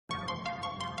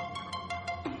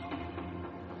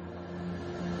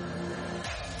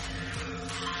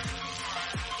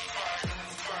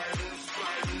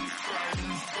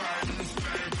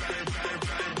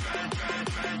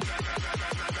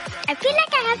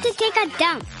about to take a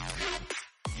dump.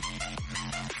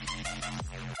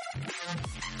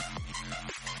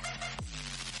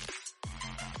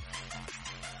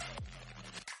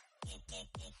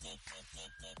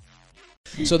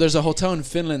 So there's a hotel in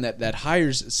Finland that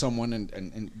hires someone,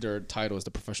 and their title is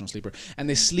the professional sleeper, and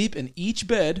they sleep in each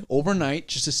bed overnight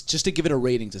just to give it a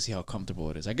rating to see how comfortable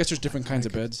it is. I guess there's different kinds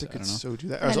of beds. I don't know. So do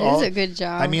that. That is a good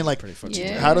job. I mean, like,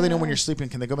 how do they know when you're sleeping?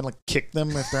 Can they go and like kick them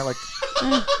if they're like,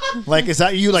 like, is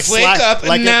that you like wake up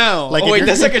like now? Like oh wait,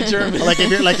 that's like a German. Like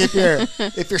if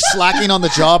you're slacking on the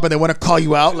job and they want to call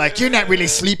you out, like you're not really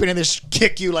sleeping, and they just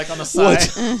kick you like on the side.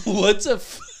 What's a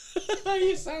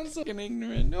you sound so fucking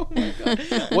ignorant. Oh my god.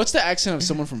 What's the accent of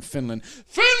someone from Finland?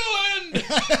 Finland!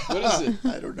 What is it?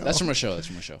 I don't know. That's from a show.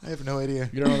 I have no idea.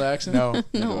 You don't know the accent? No.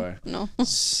 No.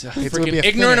 Freaking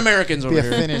ignorant Americans over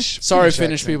here. Sorry,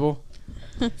 Finnish people.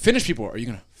 Finnish people, are you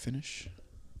going to finish?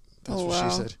 That's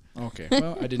what she said. Okay.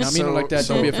 Well, I did not mean it like that.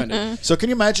 Don't be offended. So can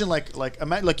you imagine like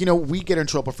we get in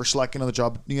trouble for slacking on the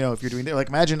job. If you're doing that, like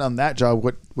imagine on that job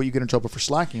what you get in trouble for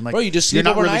slacking. Like, bro, you just sleep you're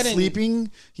not overnight really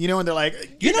sleeping, and they're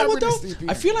like, you know what really though? sleeping.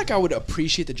 I feel like I would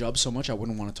appreciate the job so much I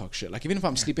wouldn't want to talk shit. Like even if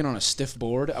I'm sleeping on a stiff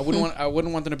board, I wouldn't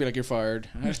want them to be like, you're fired.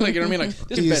 Like, you know what I mean? Like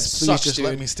this bed sucks, just dude.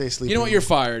 let me stay sleeping. You know what? You're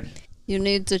fired. You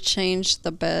need to change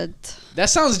the bed.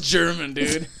 That sounds German,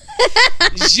 dude.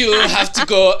 You have to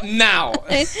go now.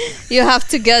 You have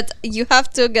to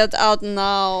get out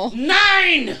now.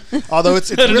 9. Although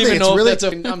it's really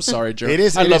I'm sorry, German. It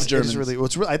is. I love Germans.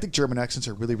 I think German accents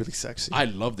are really, really sexy. I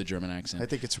love the German accent. I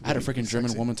think it's. Really, I had a freaking really German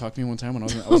sexy. woman talk to me one time when I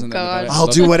was in the I'll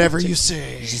do whatever you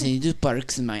say. She said, "You do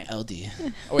parks in my Audi."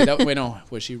 Oh wait, no.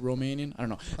 Was she Romanian? I don't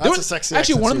know. That's a sexy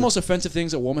actually, accent one of the too. most offensive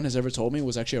things a woman has ever told me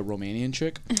was actually a Romanian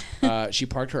chick. She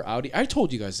parked her Audi. I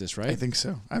told you guys this, right? I think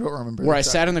so. I don't remember. Where I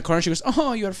sat in the car and she goes,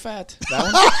 "Oh, you're fat." That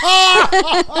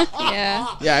one? Yeah.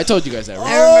 Yeah, I told you guys that, right?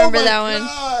 I remember that one.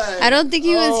 I don't think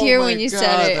he was here when you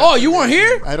said it. Oh, you weren't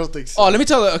here? I don't think so. Oh, let me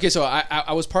tell you. Okay, so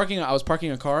I was parking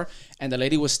a car, and the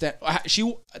lady was that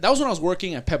was when I was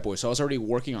working at Pep Boys, so I was already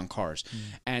working on cars.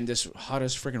 And this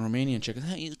hottest freaking Romanian chick,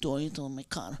 "Hey, you doing my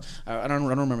car?" I don't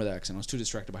remember the accent. I was too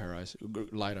distracted by her eyes,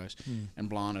 light eyes, and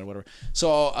blonde and whatever.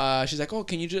 So she's like, "Oh,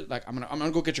 can you just like I'm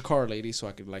gonna go get your car, lady, so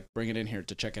I could like bring it in here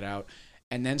to check it out."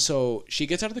 And then so she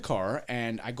gets out of the car,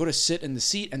 and I go to sit in the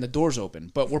seat, and the door's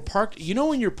open. But we're parked. You know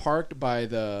when you're parked by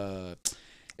the,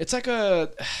 it's like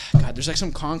there's like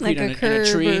some concrete Like and a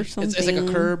tree. or It's like a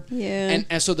curb. Yeah.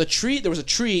 And so there was a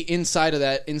tree inside of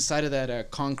that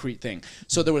concrete thing.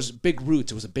 So there was big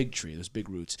roots. It was a big tree. There was big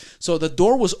roots. So the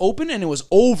door was open, and it was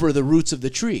over the roots of the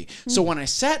tree. So when I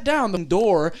sat down, the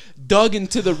door dug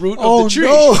into the root of the tree.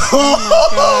 No.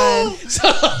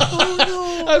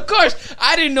 Of course,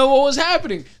 I didn't know what was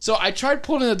happening. So I tried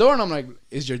pulling the door, and I'm like,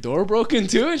 "Is your door broken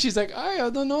too?" And she's like, I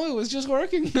don't know. It was just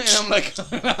working. And I'm like,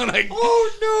 Oh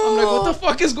no. I'm like, what the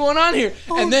fuck is going on here?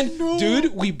 And then,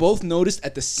 dude, we both noticed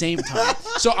at the same time.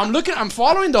 So I'm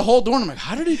following the whole door, and I'm like,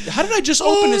 how did I just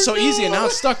open it so easy, and now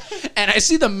it's stuck? And I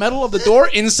see the metal of the door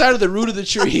inside of the root of the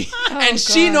tree. And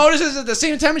she notices at the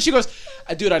same time, and she goes,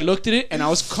 dude, I looked at it, and I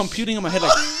was computing in my head,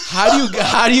 like, how do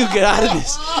you get out of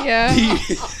this? Yeah.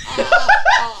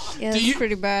 Do That's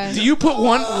pretty bad. Do you put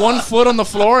one foot on the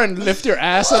floor and lift your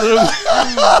ass a little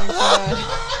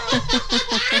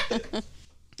bit?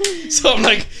 So I'm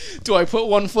like, do I put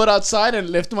one foot outside and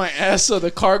lift my ass so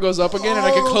the car goes up again and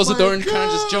I can close the door and kind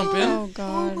of just jump in? Oh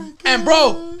god. And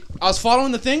bro, I was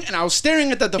following the thing, and I was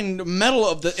staring at the metal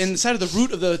of the inside of the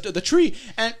root of the tree,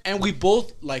 and we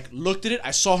both like looked at it.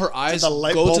 I saw her eyes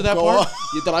go to that part.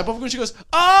 Yeah, the light bulb. And she goes,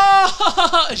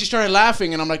 "Oh!" And she started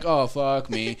laughing, and I'm like, "Oh fuck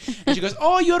me!" And she goes,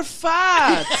 "Oh, you're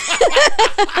fat."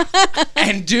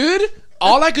 And dude,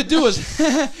 all I could do was,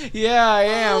 "Yeah, I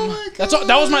am." That's all.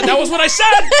 That was what I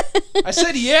said. I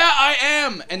said, "Yeah, I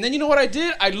am." And then you know what I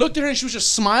did? I looked at her, and she was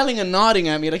just smiling and nodding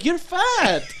at me, like, "You're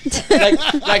fat."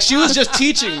 like she was just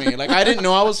teaching me. Like I didn't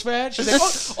know I was fat. She's like,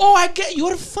 "Oh, I get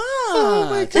you're fat." Oh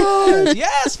my god.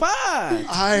 Yes, fat.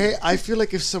 I feel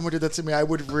like if someone did that to me, I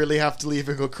would really have to leave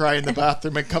and go cry in the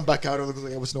bathroom and come back out and look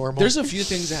like I was normal. There's a few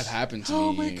things that have happened to me.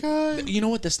 Oh my god. You know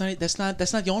what? That's not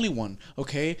the only one.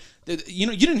 Okay. You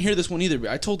know, you didn't hear this one either.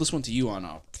 I told this one to you on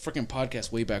a freaking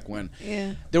podcast way back when.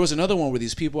 Yeah. There was another one where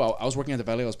these people. I was working at the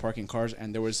valet. I was parking cars,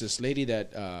 and there was this lady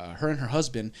that her and her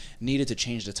husband needed to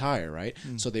change the tire. Right.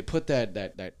 So they put that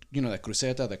you know, that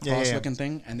cruceta, the cross looking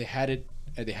thing, and they had it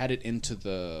into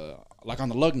the, like, on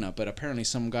the lug nut, but apparently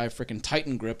some guy freaking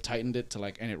tightened it to,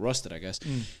 like, and it rusted, I guess.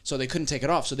 So they couldn't take it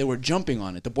off. So they were jumping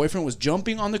on it. The boyfriend was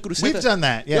jumping on the cruceta. We've done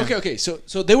that. Yeah. Okay. So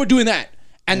they were doing that,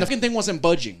 and the fucking thing wasn't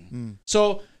budging.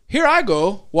 So here I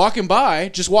go, walking by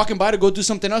to go do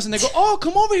something else. And they go, oh,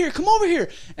 come over here.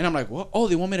 And I'm like, what? Oh,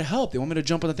 they want me to help. They want me to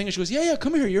jump on the thing. And she goes, yeah,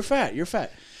 come here. You're fat.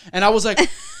 And I was like,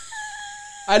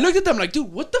 I looked at them like,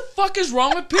 dude, what the fuck is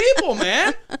wrong with people,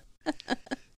 man?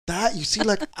 That you see,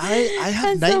 like I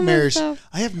have nightmares.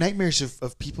 I have nightmares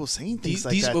of people saying things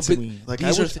like that to me. Like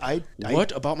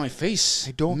what about my face?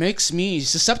 I don't makes me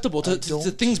susceptible to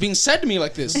things being said to me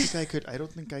like this. I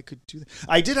don't think I could do that.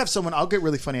 I did have someone. I'll get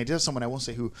really funny. I did have someone. I won't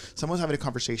say who. Someone was having a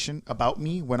conversation about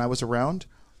me when I was around,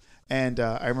 and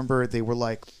I remember they were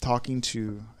like talking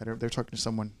to. They're talking to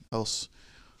someone else.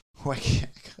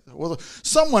 Well,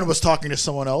 someone was talking to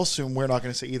someone else, whom we're not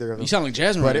going to say either of them. You sound like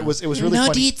Jasmine. But it was really funny.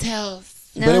 No details.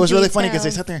 But it was really funny because they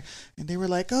sat there and they were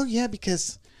like, "Oh yeah,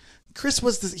 because Chris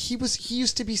he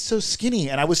used to be so skinny,"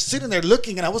 and I was sitting there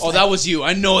looking, and I was. Oh, like, that was you.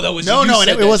 I know that was no, you. No, and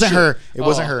it wasn't her. It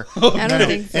wasn't her. I don't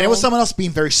think so. And it was someone else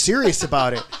being very serious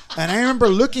about it. And I remember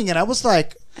looking, and I was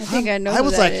like, I think I know. I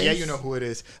was like, is. yeah, you know who it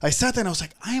is. I sat there and I was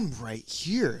like, I am right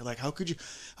here. Like, how could you?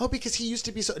 Oh, because he used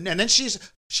to be so. And then she's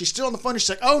still on the phone. And she's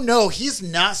like, oh no, he's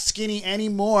not skinny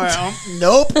anymore.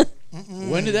 Nope.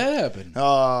 When did that happen?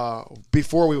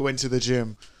 Before we went to the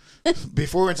gym.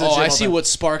 Before we went to the gym. I see what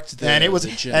sparked the and it was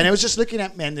the gym. And it was just looking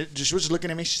at me, and she was just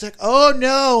looking at me. She's like, "Oh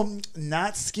no,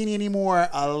 not skinny anymore.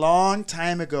 A long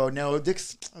time ago. No,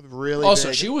 Dick's really." Also,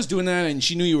 big. she was doing that, and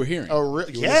she knew you were hearing. Oh,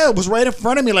 yeah, it was right in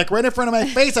front of me, like right in front of my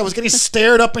face. I was getting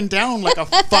stared up and down like a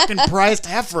fucking prized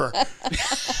heifer.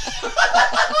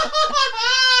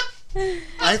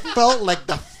 I felt like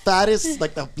the fattest,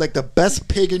 like the best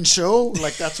pig in show.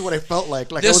 Like that's what I felt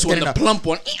like. Like this I was one, getting the plump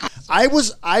one. I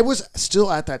was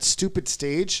still at that stupid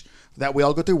stage that we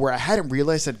all go through where I hadn't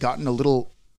realized I'd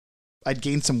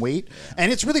gained some weight.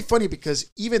 And it's really funny because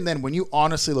even then, when you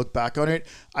honestly look back on it,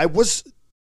 I was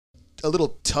a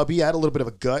little tubby. I had a little bit of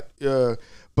a gut.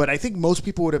 But I think most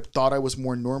people would have thought I was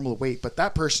more normal weight. But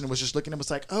that person was just looking at me,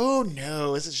 was like, oh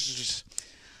no, this is just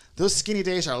those skinny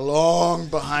days are long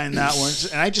behind that one.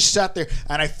 And I just sat there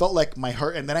and I felt like my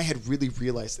heart. And then I had really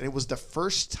realized, and it was the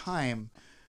first time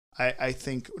I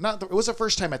think, it was the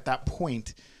first time at that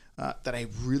point that I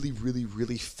really, really,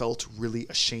 really felt really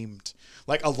ashamed.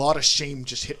 Like a lot of shame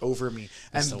just hit over me.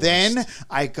 That's and then worst.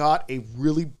 I got a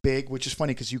really big, which is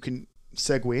funny because you can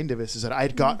segue into this, is that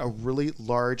I'd got a really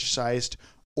large sized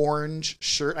orange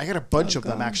shirt. I got a bunch of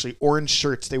them actually, orange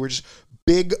shirts. They were just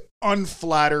big,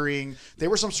 unflattering. They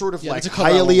were some sort of like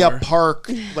Hialeah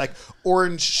Park like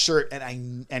orange shirt,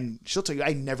 and she'll tell you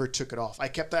I never took it off. I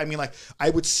kept that. I mean, like I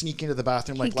would sneak into the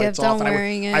bathroom like lights off,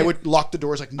 and I would lock the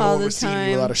doors like no one was seeing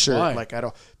me without a shirt. Why? Like I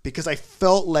don't, because I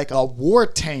felt like a war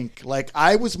tank. Like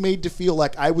I was made to feel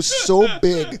like I was so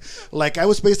big. Like I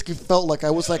was basically felt like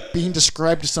I was like being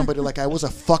described to somebody like I was a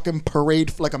fucking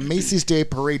parade, like a Macy's Day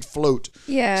parade float.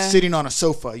 Yeah, sitting on a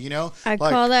sofa. You know, I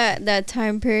call that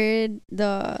time period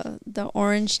the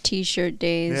orange T-shirt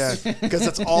days. Yeah, because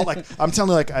that's all. Like I'm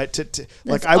telling you,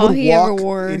 like I would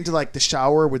walk into like the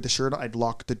shower with the shirt on. I'd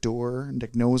lock the door and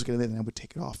like no one's gonna. And I would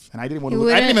take it off, and I didn't want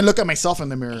to. I didn't even look at myself in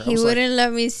the mirror. He wouldn't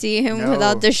let me see him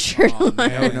without the shirt on.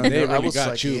 No, really I was got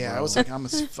like, you. Yeah, bro. I was like, I'm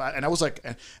as fat, and I was like,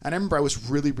 and I remember I was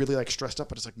really, really like stressed up,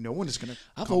 but it's like no one is gonna.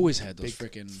 I've always had those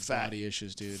freaking body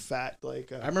issues, dude. Fat,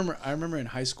 like I remember in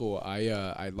high school,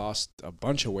 I lost a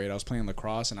bunch of weight. I was playing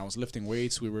lacrosse and I was lifting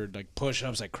weights. We were like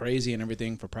push-ups like crazy and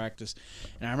everything for practice.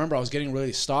 And I remember I was getting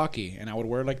really stocky, and I would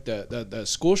wear like the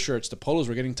school shirts. The polos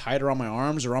were getting tighter on my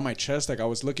arms or on my chest. Like I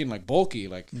was looking like bulky,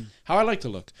 like how I like to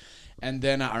look. And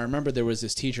then I remember there was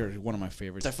this teacher, one of my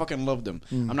favorites. I fucking loved him.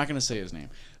 I'm not going to say his name.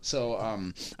 So I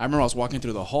remember I was walking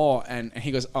through the hall, and he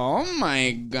goes, oh,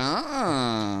 my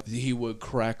God. He would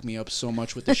crack me up so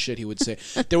much with the shit he would say.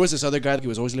 There was this other guy that he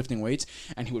was always lifting weights,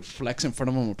 and he would flex in front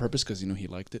of him on purpose because, you know, he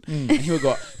liked it. And he would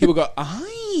go,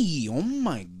 ay, oh,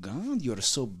 my God, you're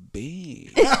so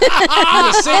big.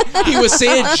 he would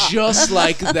say it just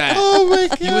like that. Oh, my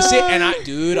God. He would say, and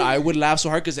I would laugh so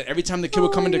hard because every time the kid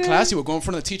would come into class, he would go in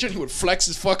front of the teacher, and he would flex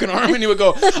his fucking arm, and he would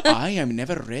go, I am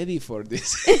never ready for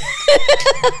this.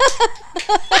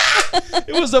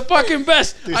 It was the fucking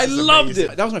best. I loved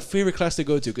it. That was my favorite class to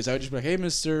go to because I would just be like, hey,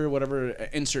 Mr. whatever,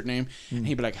 insert name, and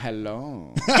he'd be like,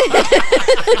 hello.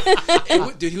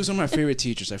 Dude, he was one of my favorite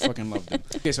teachers. I fucking loved him.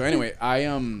 Okay, so anyway, I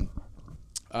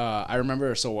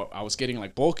remember, so I was getting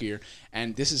like bulkier,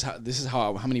 and this is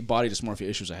how many body dysmorphia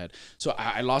issues I had. So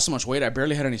I lost so much weight, I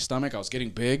barely had any stomach, I was getting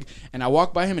big, and I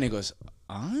walked by him and he goes,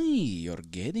 I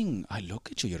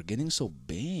look at you, you're getting so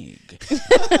big.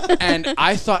 And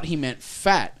I thought he meant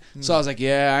fat. So I was like,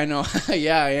 yeah, I know.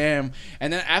 Yeah, I am.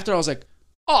 And then after I was like,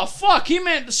 oh fuck, he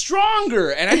meant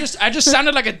stronger, and I just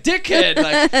sounded like a dickhead,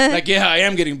 like yeah, I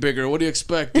am getting bigger. What do you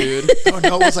expect, dude? Oh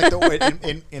no, it was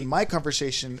like in my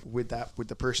conversation with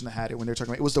the person that had it when they were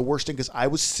talking about it was the worst thing because I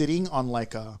was sitting on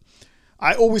like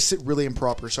I always sit really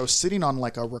improper, so I was sitting on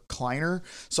like a recliner.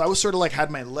 So I was sort of like had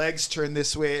my legs turned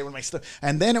this way with my stuff,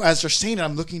 and then as they're saying it,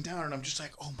 I'm looking down and I'm just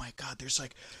like, oh my god, there's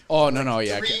like, oh no,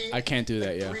 yeah, I can't do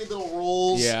that, yeah. 3 little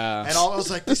rolls, yeah, and I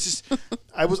was like, this is,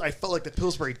 I felt like the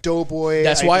Pillsbury Doughboy.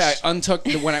 That's why I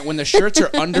untuck when the shirts are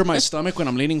under my stomach when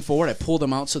I'm leaning forward, I pull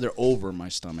them out so they're over my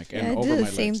stomach and over my legs. I do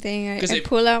the same thing. I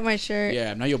pull out my shirt.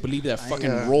 Yeah, now you'll believe that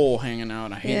fucking roll hanging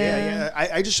out. I hate it.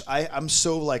 Yeah. I'm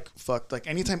so like fucked. Like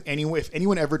anytime if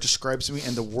anyone ever describes me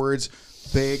and the words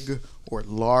big or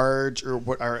large or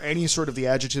what are any sort of the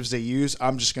adjectives they use,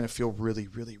 I'm just gonna feel really,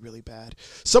 really, really bad.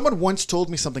 Someone once told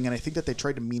me something, and I think that they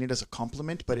tried to mean it as a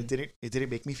compliment, but it didn't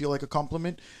make me feel like a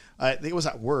compliment. It was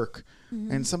at work,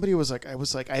 and somebody was like,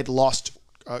 I had lost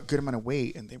a good amount of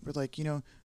weight, and they were like, you know,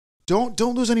 don't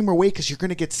lose any more weight because you're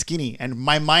gonna get skinny. And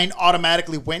my mind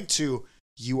automatically went to,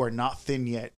 you are not thin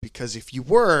yet, because if you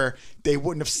were, they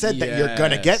wouldn't have said that you're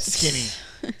gonna get skinny.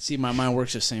 See, my mind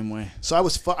works the same way. So I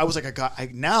was like,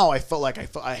 I felt like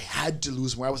I had to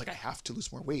lose more. I was like, I have to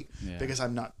lose more weight because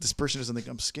I'm not. This person doesn't think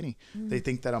I'm skinny. They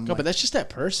think that I'm. No, but that's just that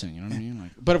person. You know what I mean?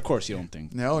 Like, but of course, you don't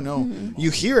think. No. You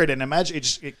hear it and imagine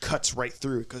it cuts right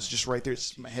through because just right there,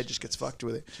 my head just gets fucked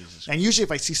with it. Jesus. And usually,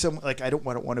 if I see someone like I don't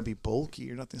want to be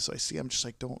bulky or nothing, so I see, I'm just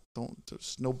like, don't.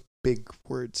 There's no big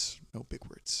words. No big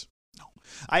words. No,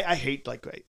 I hate like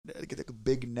I get like a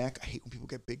big neck. I hate when people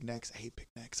get big necks. I hate big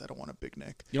necks. I don't want a big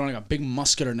neck. You don't like a big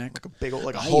muscular neck? Like a big old,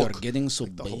 like a Hulk. You're getting so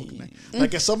like big. Neck.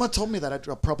 Like if someone told me that,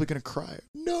 I'm probably going to cry.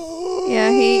 No.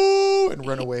 Yeah, and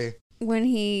run away. When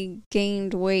he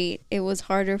gained weight, it was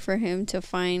harder for him to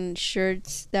find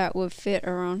shirts that would fit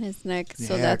around his neck.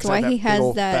 So that's why he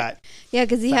has that. Yeah,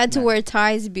 because he had to wear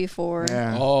ties before.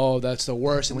 Yeah. Oh, that's the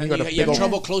worst. And then you have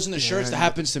trouble closing the shirts. That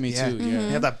happens to me too. Yeah. You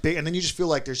have that big, and then you just feel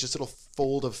like there's just a little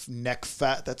fold of neck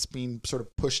fat that's being sort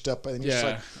of pushed up. And you're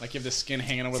just like you have the skin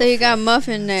hanging over. So you got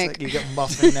muffin neck. Like you got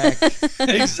muffin neck.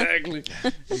 Exactly.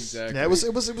 Yeah, it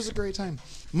was a great time.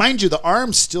 Mind you, the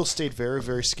arms still stayed very,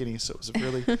 very skinny, so it was a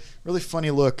really, really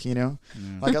funny look, you know.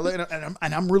 Like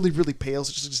I'm really, really pale,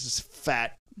 so just this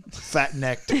fat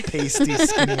necked, pasty,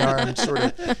 skinny arm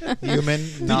sort of human.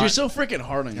 Dude, you're so freaking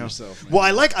hard on yourself. Man. Well,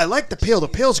 I like the pale. The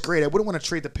pale's great. I wouldn't want to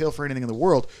trade the pale for anything in the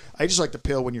world. I just like the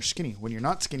pale when you're skinny. When you're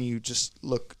not skinny, you just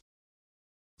look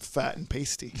fat and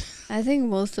pasty. I think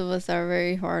most of us are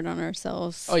very hard on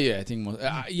ourselves. Oh yeah, I think most.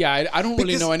 I don't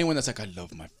really know anyone that's like, I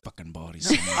love my fucking body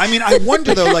so much. I mean, I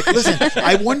wonder though. Like, listen,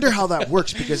 I wonder how that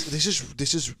works because this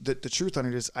is the truth on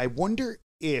it is. I wonder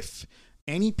if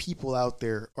any people out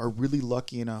there are really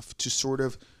lucky enough to sort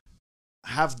of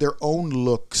have their own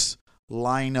looks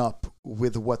line up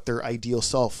with what their ideal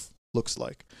self looks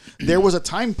like. There was a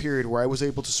time period where I was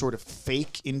able to sort of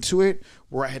fake into it,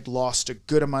 where I had lost a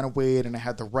good amount of weight and I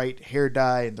had the right hair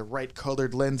dye and the right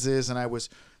colored lenses, and I was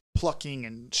plucking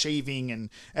and shaving and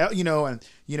you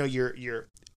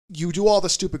do all the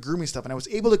stupid grooming stuff, and I was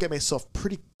able to get myself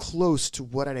pretty close to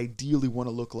what I'd ideally want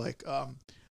to look like.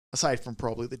 Aside from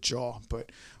probably the jaw,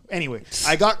 but anyway,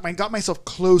 I got myself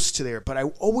close to there. But I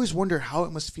always wonder how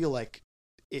it must feel like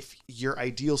if your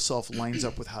ideal self lines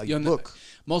up with how you look.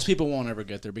 Most people won't ever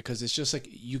get there because it's just like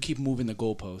you keep moving the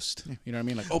goalpost. You know what I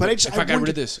mean? Like, but if I got rid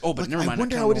of this, but never mind. I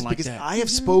wonder how it is because I have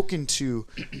spoken to,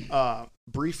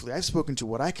 briefly, I've spoken to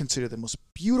what I consider the most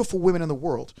beautiful women in the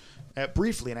world,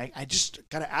 briefly, and I just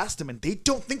gotta ask them, and they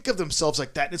don't think of themselves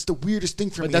like that. And it's the weirdest thing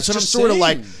for me. That's it's what just I'm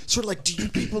saying. Sort of like, do you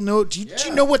people know? Do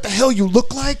you know what the hell you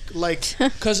look like? Like,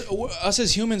 because us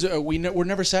as humans, we're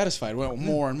never satisfied. Well,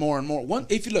 more and more and more.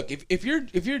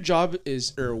 If your job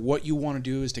is or what you want to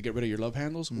do is to get rid of your love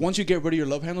handles. Once you get rid of your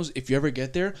love handles, if you ever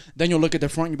get there, then you'll look at the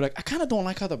front and you'll be like, I kind of don't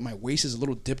like how my waist is a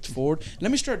little dipped forward.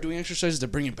 Let me start doing exercises to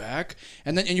bring it back,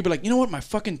 and you'll be like, you know what, my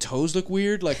fucking toes look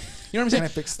weird. Like, you know what I'm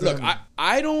saying? Look,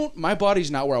 I don't. My body's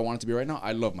not where I want it to be right now.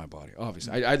 I love my body,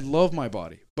 obviously. I love my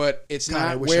body, but it's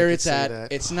not where it's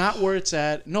at. It's not where it's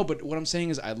at. No, but what I'm saying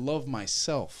is I love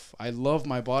myself. I love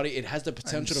my body. It has the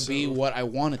potential to be what I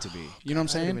want it to be. You know what I'm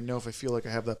saying? I don't even know if I feel like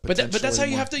I have that potential. But that's how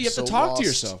you have to talk to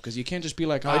yourself, because you can't just be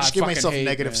like, I just give myself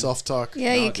negative self-talk.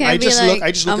 Yeah, you can't be like,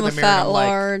 I just look in the mirror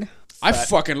and I'm like, I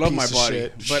fucking love my body,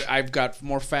 but I've got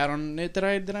more fat on it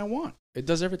than I want. It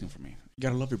does everything for me. You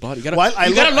gotta love your body. You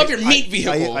gotta love your meat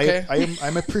vehicle. Okay?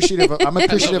 I'm appreciative. I'm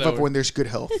appreciative of when there's good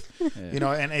health. Yeah. You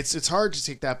know, and it's hard to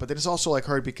take that, but then it's also like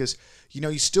hard because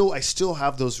I still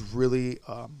have those really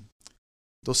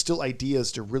those still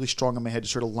ideas. They're really strong in my head to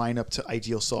sort of line up to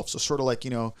ideal self. So sort of like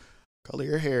color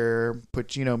your hair,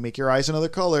 make your eyes another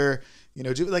color,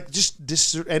 do like just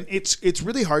this. And it's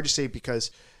really hard to say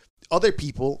because other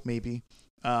people maybe,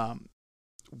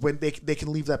 when they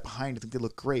can leave that behind, I think they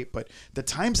look great. But the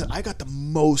times that I got the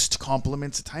most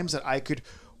compliments, the times that I could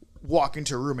walk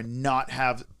into a room and not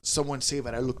have someone say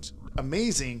that I looked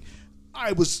amazing,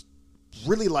 I was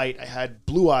really light. I had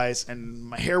blue eyes and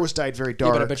my hair was dyed very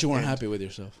dark. Yeah, but I bet you weren't happy with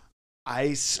yourself. I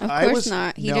was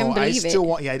not. He didn't believe it.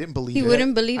 I didn't believe it. He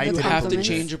wouldn't believe it. You have to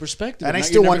change your perspective. And I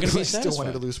still wanted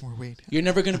to lose more weight. You're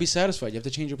never going to be satisfied. You have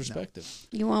to change your perspective.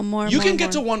 No. You want more. You can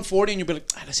get to 140 and you'll be like,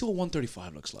 let's see what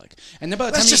 135 looks like. And then by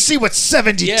the time let's just see what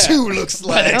 72 looks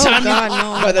like.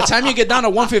 By the time you get down to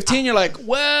 115, you're like,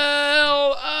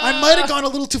 well, I might have gone a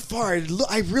little too far.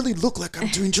 I really look like I'm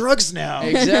doing drugs now.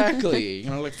 Exactly.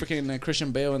 Like freaking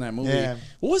Christian Bale in that movie. Yeah.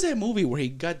 What was that movie where he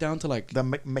got down to like the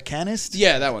Mechanist?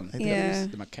 Yeah, that one. Yeah.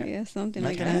 The Mechanist. Yeah, something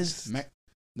like that.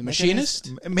 The Machinist?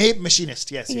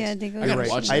 Machinist, yes. Yeah, they go. You're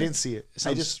right. I didn't see it.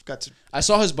 I just got to. I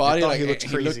saw his body. Like he looked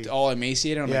crazy. He looked all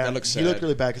emaciated. I'm like, that looks sad. He looked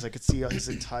really bad because I could see his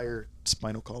entire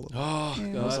spinal column. Oh,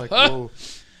 God. I was like, whoa.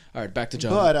 All right, back to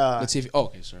John. But let's see if. Oh,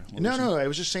 okay, sorry. No. I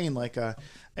was just saying, like,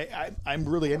 I'm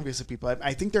really envious of people.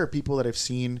 I think there are people that I've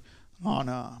seen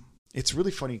on. It's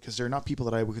really funny because they're not people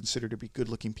that I would consider to be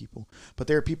good-looking people, but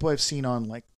there are people I've seen on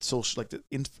like social, like the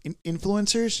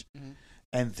influencers. Mm-hmm.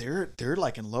 And they're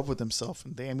like in love with themselves,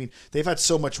 and they've had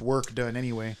so much work done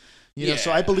anyway, know. So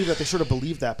I believe that they sort of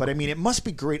believe that. But I mean, it must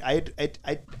be great. I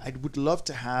would love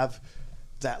to have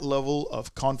that level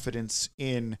of confidence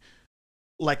in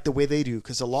like the way they do,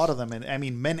 because a lot of them, and I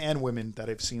mean men and women that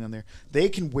I've seen on there, they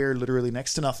can wear literally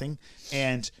next to nothing,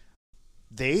 and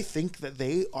they think that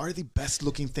they are the best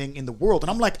looking thing in the world. And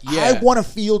I'm like, I want to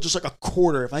feel just like a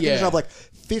quarter. If I can just have like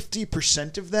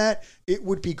 50% of that, it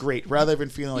would be great, rather than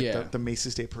feeling like the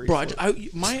Macy's Day Parade. Bro,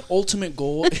 my ultimate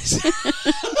goal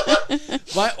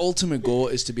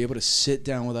is to be able to sit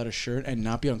down without a shirt and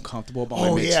not be uncomfortable about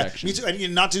my midsection. Me too.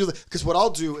 And not to do that, because what I'll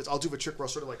do is I'll do a trick where I'll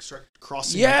sort of like start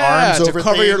crossing my arms over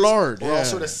cover things, your lard. Or I'll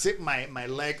sort of sit my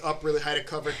leg up really high to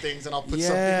cover things, and I'll put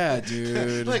something. Yeah,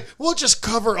 dude. Like, we'll just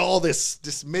cover all this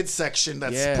midsection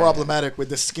that's problematic with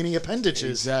the skinny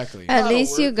appendages. Exactly. At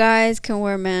least you guys can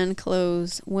wear man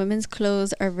clothes. Women's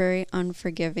clothes are very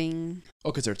unforgiving.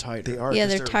 Oh, because they're tighter. They are. Yeah,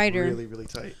 they're tighter. Really, really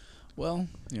tight. Well,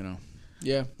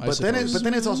 yeah. But then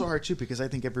it's also hard too, because I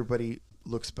think everybody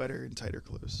looks better in tighter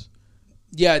clothes.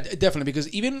 Yeah, definitely. Because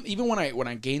even when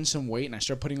I gain some weight and I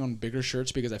start putting on bigger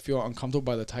shirts because I feel uncomfortable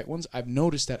by the tight ones, I've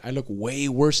noticed that I look way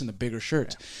worse in the bigger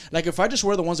shirts. Yeah. Like if I just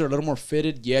wear the ones that are a little more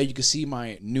fitted, you can see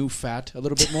my new fat a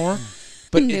little bit more.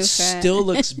 But it still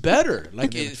looks better.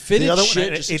 Like it fitted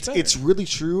shit. It's really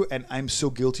true, and I'm so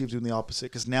guilty of doing the opposite,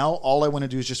 because now all I want to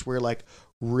do is just wear like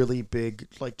really big,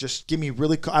 like just give me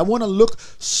really. I want to look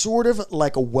sort of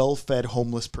like a well-fed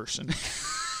homeless person.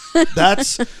 I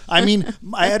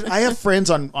have friends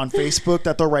on Facebook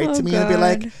that they'll write to me and be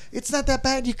like, it's not that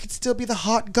bad. You could still be the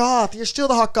hot goth. You're still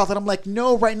the hot goth. And I'm like,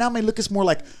 no, right now my look is more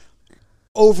like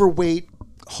overweight,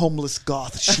 homeless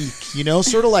goth chic,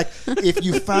 sort of like if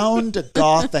you found a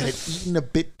goth that had eaten a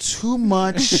bit too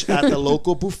much at the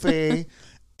local buffet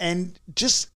and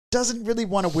just doesn't really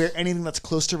want to wear anything that's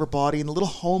close to her body, and a little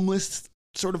homeless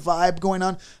sort of vibe going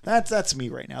on. That's me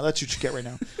right now. That's what you get right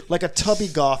now. Like a tubby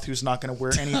goth who's not going to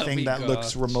wear anything that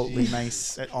looks remotely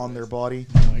nice on their body.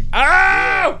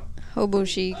 Hobo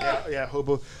chic. Yeah,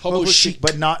 hobo chic,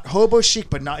 but not hobo chic,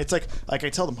 but not. It's like I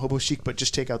tell them hobo chic, but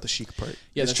just take out the chic part.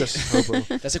 Yeah, it's just hobo.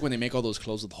 That's like when they make all those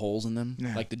clothes with holes in them,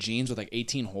 like the jeans with like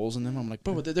 18 holes in them. I'm like,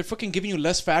 bro, they're fucking giving you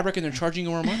less fabric and they're charging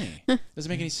you more money. Doesn't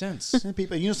make any sense. And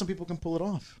people, some people can pull it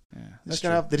off. Yeah, they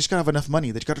just gotta have enough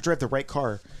money. They just gotta drive the right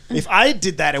car. If I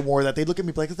did that and wore that, they'd look at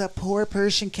me like, that poor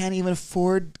person can't even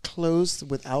afford clothes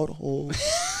without holes.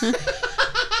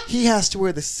 He has to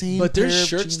wear the same. But there's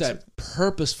shirts that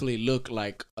purposefully look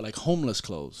like homeless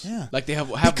clothes. Yeah, like they have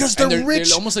because they're rich.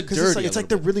 They're almost like dirty. It's like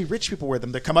the really rich people wear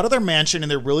them. They come out of their mansion in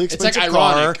their really expensive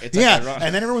car. It's like ironic.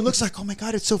 And then everyone looks like, oh my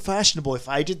god, it's so fashionable. If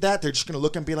I did that, they're just gonna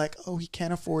look and be like, oh, he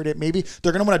can't afford it. Maybe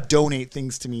they're gonna want to donate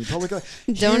things to me. Probably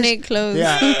donate clothes.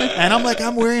 Yeah, and I'm like,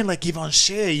 I'm wearing like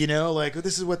Givenchy, like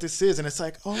this is what this is, and it's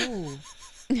like, oh.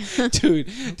 Dude,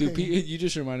 you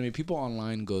just reminded me. People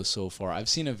online go so far. I've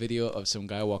seen a video of some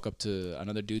guy walk up to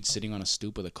another dude sitting on a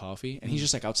stoop with a coffee, and he's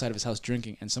just like outside of his house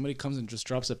drinking, and somebody comes and just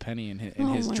drops a penny in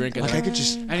his drink, and,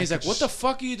 he's like, "What the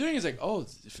fuck are you doing?" He's like, "Oh,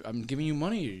 I'm giving you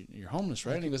money. You're homeless,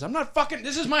 right?" And he goes, "I'm not fucking.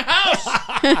 This is my house.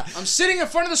 I'm sitting in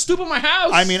front of the stoop of my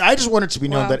house." I mean, I just want it to be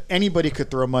known that anybody could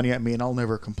throw money at me, and I'll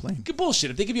never complain. Good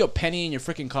bullshit. If they give you a penny in your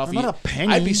freaking coffee, not a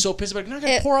penny. I'd be so pissed. Like, no, I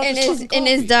gotta pour out this fucking coffee. In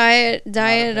his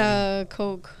diet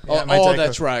Coke. Coke.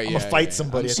 That's right. I'm gonna fight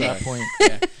somebody at that point.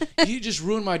 Yeah. You just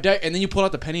ruined my deck, and then you pull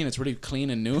out the penny, and it's really clean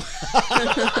and new.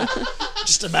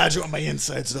 Just imagine what my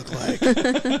insides look like.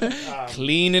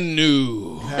 Clean and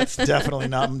new. That's definitely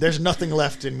not. There's nothing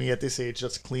left in me at this age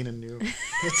that's clean and new.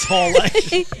 It's all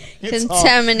like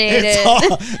contaminated.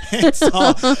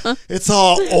 It's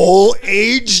all old,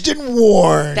 aged, and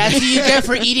worn. That's what you get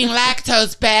for eating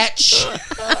lactose, bitch.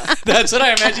 That's what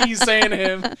I imagine you saying to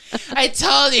him. I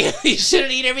told you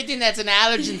shouldn't eat everything that's an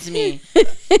allergen to me. There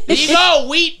you go,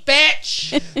 wheat,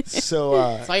 bitch. So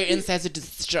that's why your insides are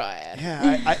destroyed.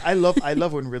 Yeah, I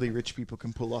love when really rich people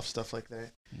can pull off stuff like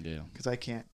that. Yeah, because I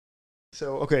can't.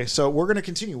 So okay, so we're gonna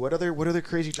continue. What other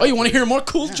crazy jobs? Oh, you want to hear more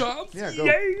cool jobs? Yeah, go.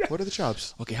 What are the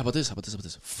jobs? Okay, how about this?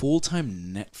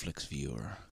 Full-time Netflix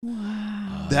viewer.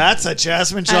 Wow. That's a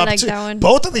Jasmine job I like too. That one.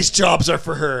 Both of these jobs are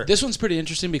for her. This one's pretty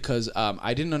interesting because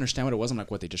I didn't understand what it was. I'm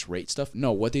like, what, they just rate stuff?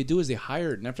 No, what they do is they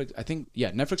hire Netflix. I think,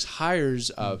 Netflix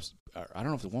hires I don't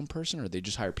know if it's one person or they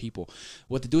just hire people.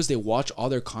 What they do is they watch all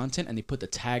their content and they put the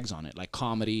tags on it, like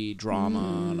comedy,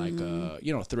 drama, like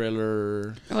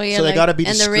thriller. Oh yeah, so they gotta be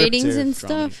and the ratings and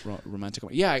stuff. Romantic.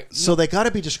 Yeah. So they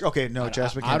gotta be okay. No,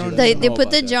 Jasmine can't do that. They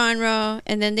put the genre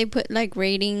and then they put like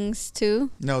ratings too.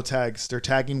 No tags. They're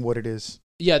tagging what it is.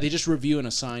 Yeah, they just review and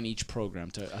assign each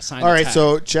program to assign. All right,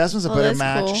 so Jasmine's a better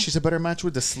match. Cool. She's a better match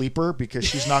with the sleeper because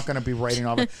she's not going to be writing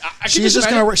all of it. She's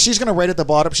gonna write at the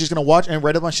bottom. She's gonna watch and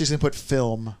right at the bottom. She's gonna put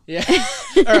film. Yeah.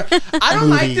 I don't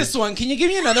like this one. Can you give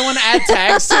me another one to add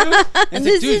tags to?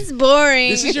 This is boring.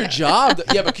 This is your job.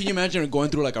 Yeah, but can you imagine going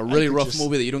through like a really rough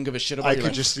movie that you don't give a shit about? I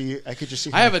could just see.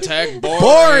 I have a tag.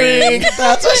 Boring.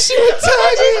 That's what she would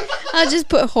tell you. I'll just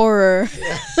put horror.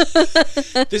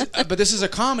 But this is a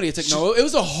comedy. It's like no, it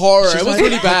was a horror. It was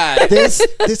really bad. This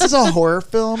is a horror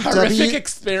film. Horrific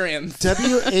experience.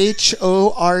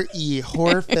 WHORE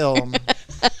horror film.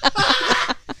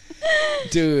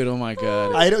 Dude, oh my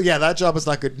god. That job is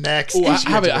not good. Next. Ooh, I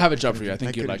have a job for you. I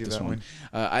think you'd like this one.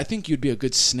 I think you'd be a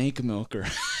good snake milker.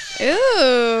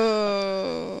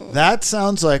 Ooh. That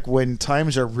sounds like when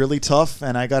times are really tough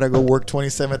and I gotta go work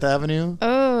 27th Avenue.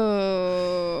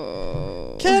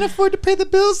 Oh. Can't afford to pay the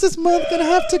bills this month. Gonna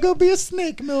have to go be a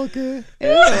snake milker. Ooh,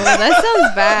 that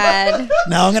sounds bad.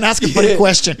 Now I'm gonna ask a funny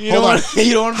question. Hold on.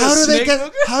 You don't want to be a snake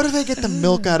milker? How do they get the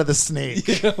milk out of the snake?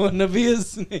 You don't want to be a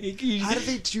snake. How do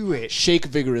they do it? Shake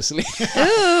vigorously.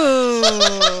 Ooh.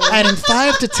 And in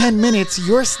 5 to 10 minutes,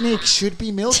 your snake should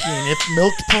be milking if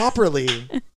milked properly.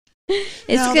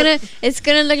 It's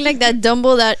gonna look like that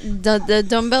dumbbell the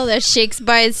dumbbell that shakes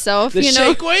by itself. The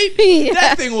shake weight? Yeah.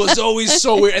 That thing was always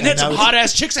so weird. And then some hot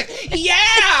ass chicks like, yeah.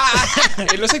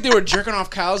 It looks like they were jerking off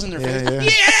cows in their face.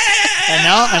 Yeah.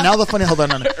 And now the funny. Hold on.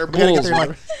 We gotta get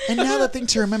there. And now the thing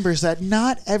to remember is that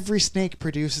not every snake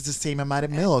produces the same amount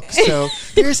of milk. So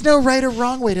there's no right or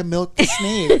wrong way to milk the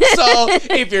snake. So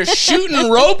if you're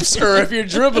shooting ropes or if you're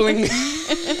dribbling.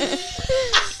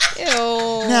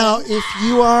 Now, if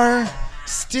you are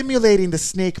stimulating the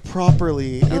snake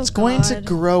properly, it's going to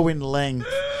grow in length.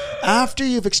 After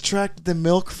you've extracted the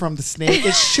milk from the snake,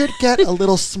 it should get a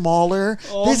little smaller.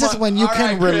 This is when you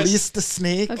can release the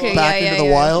snake back into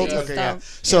the wild.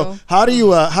 So how do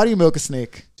you milk a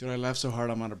snake? Dude, I laughed so hard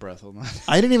I'm out of breath. Hold on.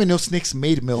 I didn't even know snakes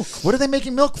made milk. What are they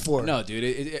making milk for? No, dude,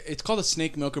 it's called a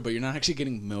snake milker, but you're not actually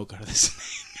getting milk out of the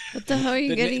snake. What the hell are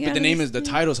you getting? But the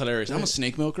title's hilarious. I'm a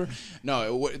snake milker.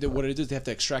 No, what it is they have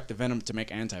to extract the venom to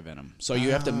make anti-venom. So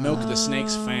you have to milk the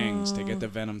snake's fangs to get the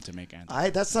venom to make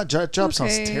anti-venom. That's not job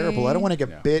sounds terrible. I don't want to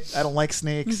get bit. I don't like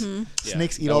snakes.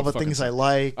 Snakes eat all the things I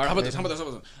like. All right, how about this?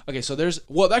 Okay, so there's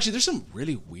some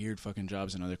really weird fucking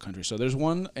jobs in other countries. So there's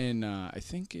one in I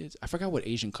forgot what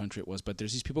Asian country it was, but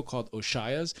there's these people called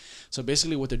oshayas. So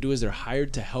basically what they do is they're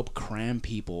hired to help cram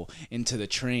people into the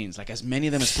trains, like as many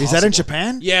of them as possible. Is that in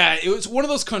Japan? Yeah. Yeah, it was one of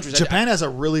those countries. Japan has a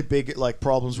really big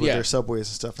problems with their subways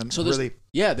and stuff, and so there's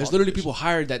literally people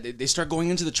hired that they start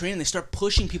going into the train and they start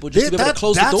pushing people just to be able to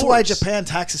close the doors. That's why Japan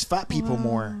taxes fat people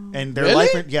more, and their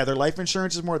life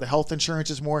insurance is more, the health insurance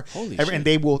is more. Holy shit. And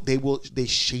they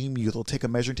shame you. They'll take a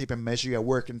measuring tape and measure you at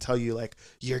work and tell you like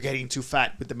you're getting too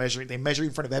fat with the measuring. They measure you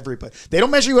in front of everybody. They don't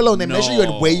measure you alone. They measure you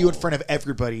and weigh you in front of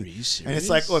everybody. Are you serious? And it's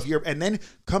like, and then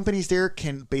companies there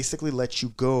can basically let you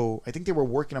go. I think they were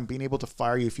working on being able to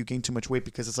fire you if you gain too much weight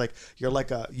because it's like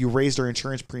you raised our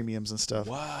insurance premiums and stuff.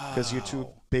 Wow. Because you're too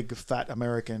big, fat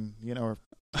American, or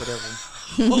whatever.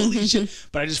 Holy shit.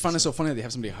 But I just find it so funny that they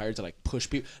have somebody hired to like push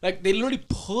people. Like they literally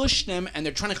push them and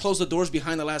they're trying to close the doors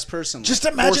behind the last person. Just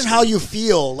imagine how you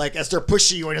feel like as they're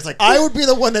pushing you and it's like, I would be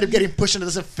the one that I'm getting pushed and it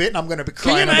doesn't fit and I'm going to be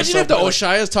crying. Can you imagine if the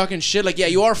Oshaya's talking shit? Like, yeah,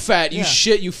 you are fat. You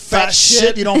shit. You fat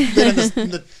shit. You don't fit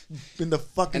in the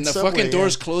fucking and the subway, fucking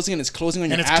door's closing and it's closing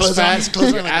on and your it's ass closing fat. it's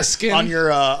closing your ass skin. on your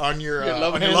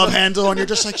love handle and you're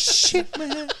just like, shit,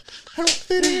 man. I don't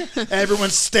fit in.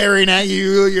 Everyone's staring at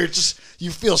you. You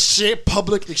feel shit,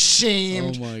 publicly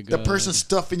shamed. Oh my God. The person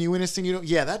stuffing you in this thing. You don't.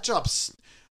 Yeah, that job's.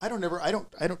 I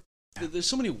don't. There's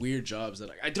so many weird jobs that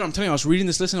I'm telling you, I was reading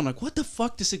this list and I'm like, what the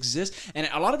fuck? This exists, and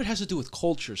a lot of it has to do with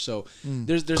culture. So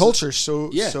there's culture. So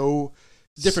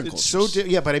different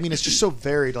cultures. but I mean, it's just so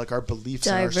varied. Like our beliefs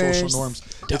and our social norms.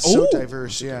 It's so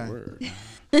diverse. Yeah.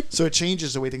 So it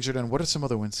changes the way things are done. What are some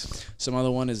other ones? Some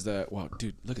other one is that, wow,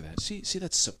 dude, look at that. See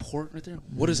that support right there?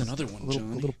 What is another one,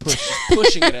 Johnny? A little push. Just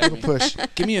pushing it at me. Push.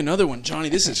 Give me another one, Johnny.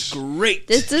 This is great.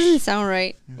 This doesn't sound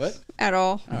right. What? At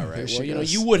all. All right. Well,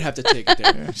 you would have to take it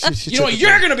there. You know what?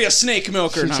 You're going to be a snake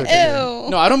milker now. Ew.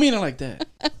 No, I don't mean it like that.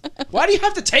 Why do you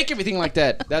have to take everything like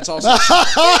that? That's also...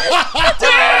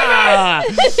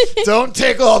 Don't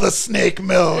take all the snake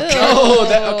milk.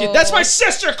 Oh, okay. That's my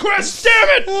sister, Chris. Damn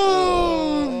it.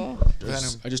 Oh.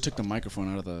 I just took the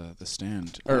microphone out of the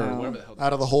stand. Or whatever the hell.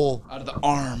 Out of the hole. Out of the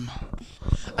arm.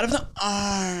 Out of the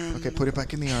arm. Okay, put it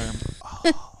back in the arm.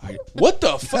 What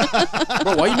the fuck?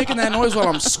 Bro, why are you making that noise while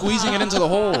I'm squeezing it into the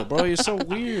hole? Bro, you're so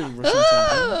weird.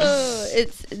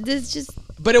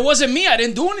 But it wasn't me. I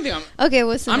didn't do anything. Okay,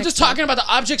 what's the I'm just talking about the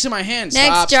objects in my hand.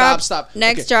 Stop.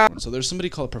 Next job. So there's somebody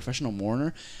called a professional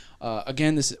mourner.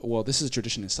 Again, this is a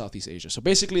tradition in Southeast Asia. So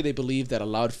basically, they believe that a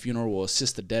loud funeral will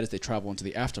assist the dead as they travel into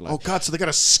the afterlife. Oh God! So they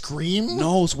gotta scream?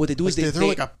 No. So what they do is they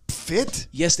like a fit.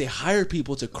 Yes, they hire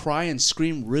people to cry and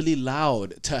scream really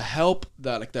loud to help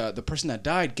the person that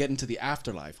died get into the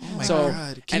afterlife. Oh my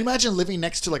God! Can you imagine living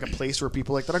next to like a place where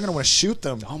people like that? I'm gonna want to shoot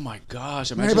them. Oh my gosh!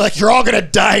 Imagine they're like, you're all gonna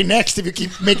die next if you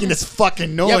keep making this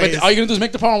fucking noise. Yeah, but all you're gonna do is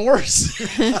make the problem worse.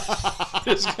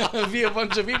 There's gonna be a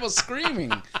bunch of people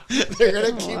screaming. They're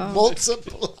gonna keep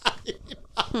multiplying.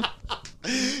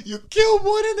 You kill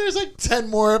one and there's like 10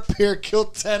 more up here. Kill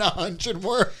 10, 100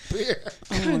 more up here.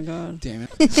 Oh my God! Damn it!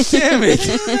 Damn it!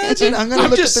 Imagine,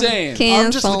 I'm just saying.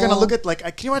 I'm just gonna look at like.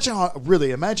 Can you imagine how?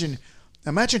 Really, imagine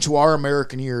to our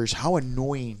American ears how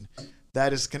annoying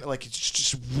that is. Gonna like it's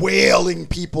just wailing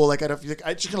people. Like I'm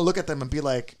just gonna look at them and be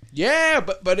like, yeah,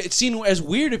 but it's seen as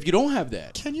weird if you don't have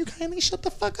that. Can you kindly shut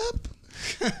the fuck up?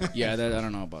 Yeah, I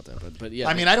don't know about that, but yeah.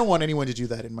 I mean, I don't want anyone to do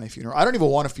that in my funeral. I don't even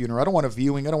want a funeral. I don't want a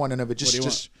viewing. I don't want none of it. I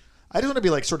just want to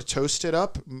be like sort of toasted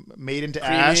up, made into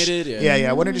cremated, ash. Yeah.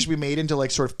 I want to just be made into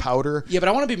like sort of powder. Yeah, but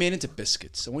I want to be made into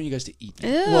biscuits. I want you guys to eat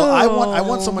them. Ew. Well, I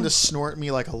want someone to snort me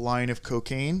like a line of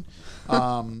cocaine.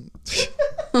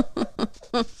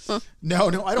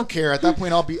 No, I don't care. At that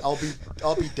point, I'll be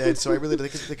dead. So I really they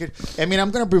could. I mean,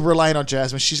 I'm gonna be relying on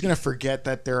Jasmine. She's gonna forget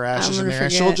that there are ashes in there,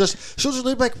 and she'll just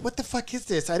be like, "What the fuck is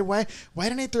this? Why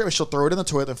didn't I throw it?" She'll throw it in the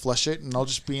toilet and flush it, and I'll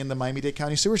just be in the Miami-Dade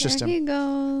County sewer system. There he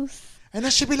goes. And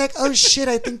then she'll be like, "Oh shit,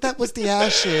 I think that was the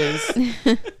ashes."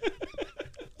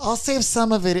 I'll save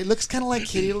some of it. It looks kind of like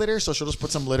kitty litter, so she'll just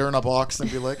put some litter in a box and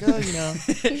be like, "Oh, you know,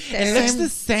 it looks the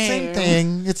same. Same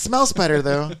thing. It smells better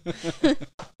though."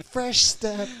 Fresh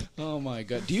step. Oh my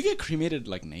God! Do you get cremated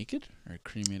like naked or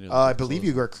cremated? I believe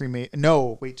you are cremated.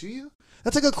 No, wait, do you?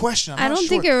 That's a good question. I don't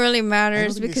think it really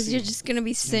matters because you're just gonna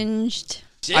be singed.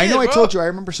 Yeah, I know. Bro. I told you. I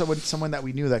remember someone that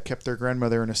we knew that kept their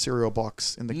grandmother in a cereal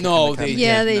box in the No, they did.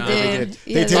 Yeah, they No. did.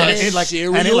 They did.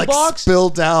 And it like box?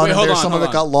 spilled down. Wait, and there's someone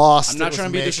that got lost. I'm not trying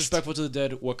to be mixed. disrespectful to the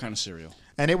dead. What kind of cereal?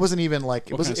 And it wasn't even like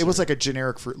it was like a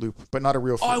generic Fruit Loop, but not a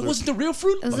real Fruit Loop. Oh, it wasn't the real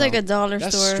Fruit Loop? It was like a dollar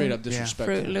That's store. straight up disrespectful.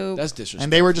 Fruit Loop. That's disrespectful.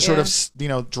 And they were just sort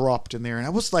of dropped in there, and I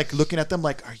was like looking at them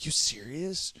like, "Are you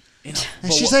serious?" And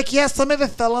she's like, "Yeah, some of it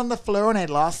fell on the floor and I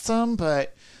lost some,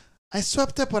 but I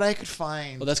swept up what I could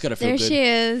find." Well, that's gotta feel there good. There she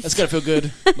is. That's gotta feel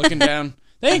good. Looking down.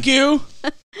 Thank you.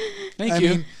 Thank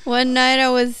you. One night I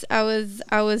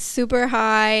was super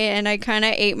high and I kind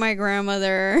of ate my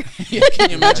grandmother. Yeah,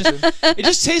 can you imagine? It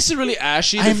just tasted really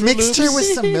ashy. I mixed her with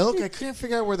some milk. I couldn't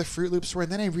figure out where the Fruit Loops were,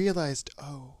 and then I realized,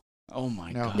 oh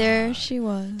my God. There she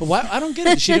was. But why? I don't get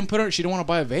it. She didn't want to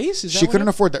buy a vase? She couldn't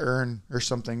afford the urn or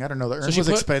something. I don't know. The urn was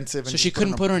expensive. So she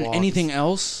couldn't put her in anything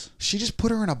else? She just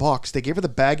put her in a box. They gave her the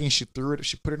bagging. She threw it.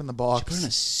 She put it in the box. She put her in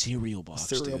a cereal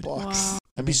box. Wow.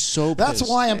 I'd be so pissed. That's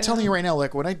why I'm telling you right now,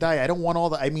 like when I die, I don't want all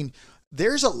the, I mean,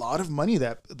 there's a lot of money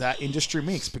that industry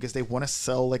makes because they want to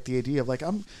sell like the idea of like,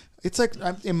 I'm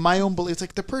in my own belief, it's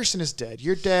like the person is dead.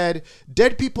 You're dead.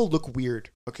 Dead people look weird.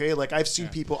 Okay, like I've seen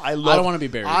people I don't want to be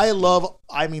buried.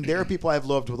 There are people I've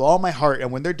loved with all my heart,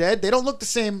 and when they're dead, they don't look the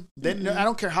same. Then I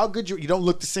don't care how good you don't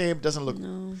look the same. It doesn't look.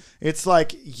 No. It's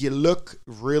like you look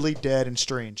really dead and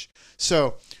strange.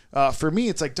 So for me,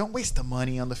 it's like don't waste the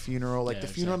money on the funeral. Like the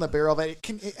funeral and the burial,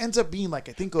 it ends up being like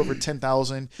I think over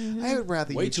 $10,000. I would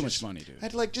rather way too much money, dude.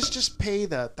 I'd like just pay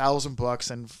the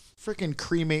 $1,000 and freaking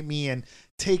cremate me and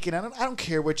take it. I don't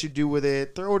care what you do with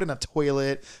it. Throw it in a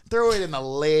toilet. Throw it in a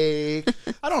lake.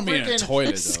 I don't mean in a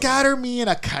toilet. Scatter me in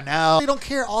a canal. I don't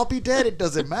care. I'll be dead. It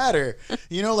doesn't matter.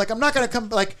 You know, like I'm not gonna come.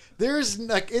 Like there's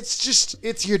like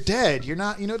it's you're dead. You're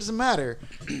not. You know, it doesn't matter.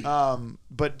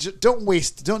 But don't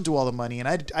waste. Don't do all the money.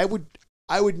 And I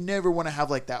would never want to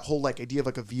have like that whole like idea of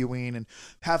like a viewing and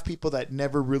have people that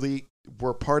never really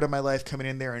were part of my life coming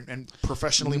in there and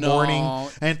professionally mourning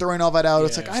and throwing all that out. Yeah.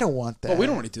 It's like, I don't want that. Well, we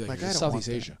don't really do that. Like, in Southeast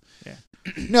Asia. Yeah.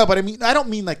 No, but I don't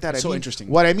mean like that. So interesting.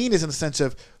 What I mean is in the sense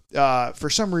of, for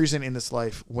some reason in this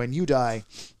life, when you die,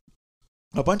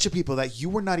 a bunch of people that you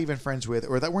were not even friends with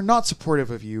or that were not supportive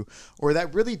of you or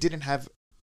that really didn't have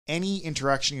any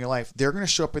interaction in your life, they're going to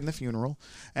show up in the funeral,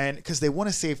 and because they want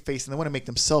to save face and they want to make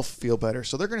themselves feel better,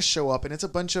 so they're going to show up, and it's a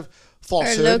bunch of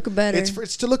falsehood. Or look better.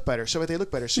 It's to look better, so they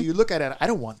look better. So you look at it. I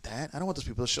don't want that. I don't want those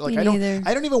people to show. Like I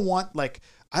don't even want like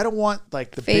I don't want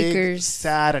like the fakers. Big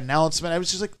sad announcement. I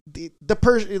was just like the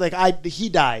person like he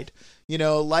died. You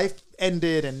know, life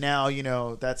ended, and now you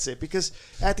know that's it. Because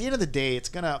at the end of the day, it's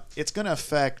gonna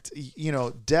affect. You know,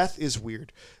 death is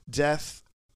weird. Death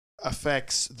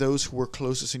affects those who are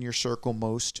closest in your circle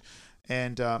most.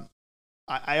 And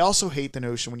I also hate the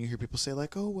notion when you hear people say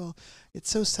like, oh, well,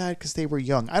 it's so sad because they were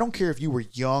young. I don't care if you were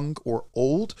young or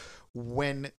old.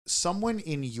 When someone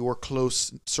in your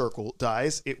close circle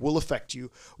dies, it will affect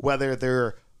you, whether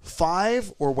they're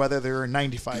 5 or whether they're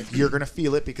 95. You're going to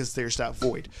feel it because there's that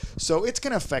void. So it's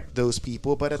going to affect those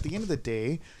people. But at the end of the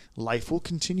day, life will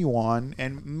continue on.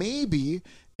 And maybe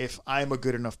if I'm a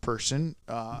good enough person,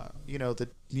 my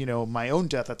own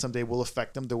death that someday will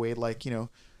affect them the way like, you know,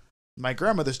 my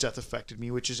grandmother's death affected me,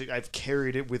 which is I've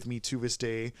carried it with me to this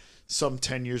day, some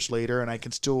 10 years later, and I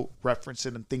can still reference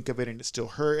it and think of it, and it still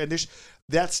hurt. And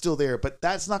that's still there, but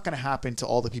that's not going to happen to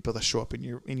all the people that show up in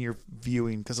your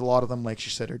viewing, because a lot of them, like she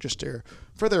said, are just there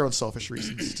for their own selfish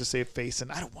reasons to save face,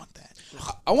 and I don't want that.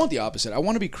 I want the opposite. I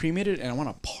want to be cremated, and I want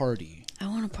to party. I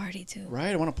want to party too.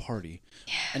 Right? I want to party.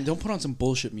 Yeah. And don't put on some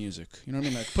bullshit music. You know what I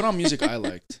mean? Like put on music I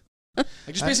liked. Like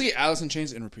just basically Alice in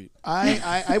Chains and repeat.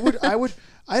 I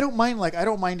don't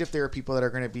mind if there are people that are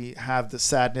going to have the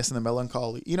sadness and the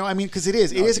melancholy. You know, I mean, because it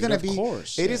is going to be.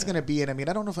 Course, is going to be, and I mean,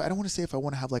 I don't want to say if I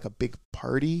want to have like a big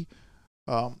party.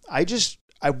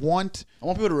 I want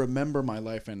people to remember my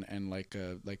life and like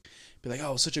be like,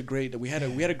 oh, such a great we had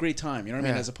a great time, you know what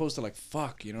I mean, as opposed to like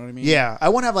fuck, you know what I mean? Yeah, I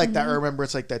want to have like that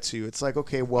remembrance like that too. It's like,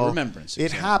 okay, well, remembrance.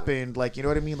 It happened, like, you know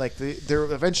what I mean? Like there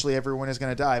eventually everyone is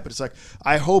going to die, but it's like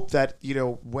I hope that, you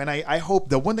know, when I hope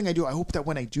the one thing I hope that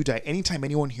when I do die, anytime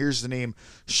anyone hears the name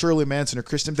Shirley Manson or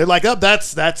Kristen, they're like, oh,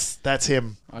 that's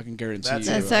him. I can guarantee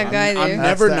that's that guy. I'm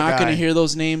never not going to hear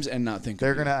those names and not think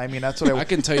they're gonna. I mean, that's what I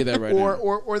can tell you that right now.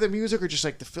 Or the music, or just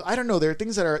like I don't know. There are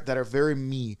things that are very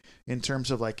me in terms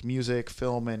of like music,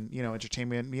 film, and, you know,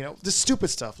 entertainment. You know, the stupid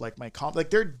stuff like like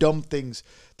they're dumb things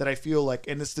that I feel like,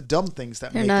 and it's the dumb things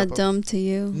that they're not dumb to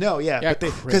you. No, yeah, but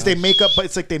because they make up. But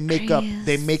it's like they make up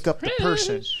the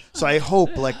person. So I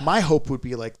hope, like, my hope would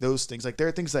be like those things. Like there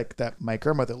are things like that my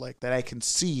grandmother liked that I can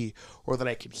see or that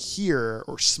I can hear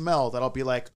or smell that I'll be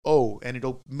like, oh, and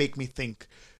it'll make me think.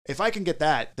 If I can get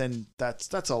that, then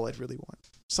that's all I'd really want.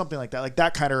 Something like that, like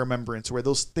that kind of remembrance where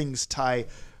those things tie.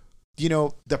 You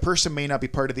know, the person may not be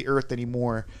part of the earth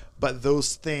anymore, but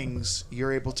those things,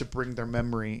 you're able to bring their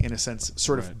memory, in a sense,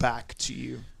 sort of back to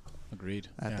you. Agreed.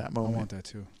 At that moment. I want that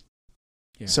too.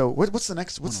 Yeah. So what's the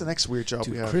next weird job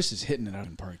we have? Chris is hitting it out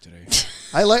in park today.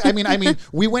 I mean,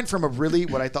 we went from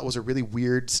what I thought was a really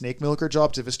weird snake milker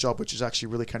job to this job, which is actually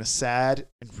really kind of sad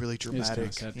and really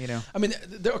dramatic. Sad. You know, I mean,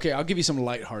 okay, I'll give you some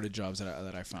lighthearted jobs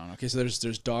that I found. Okay, so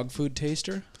there's dog food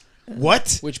taster.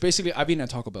 What? Which basically, I've been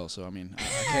at Taco Bell, so I mean, I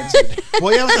can't say.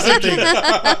 Well, yeah, that's the same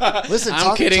thing. Listen,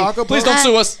 I'm kidding. Taco Bell. Please don't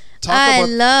sue us. I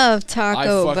love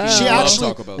Taco Bell. She actually,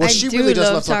 Taco Bell. Well, she really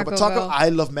does love Taco Bell. I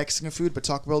love Mexican food, but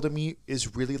Taco Bell to me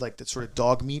is really like the sort of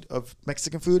dog meat of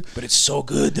Mexican food. But it's so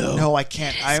good, though. No, I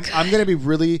can't. We're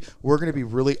gonna be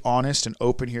really honest and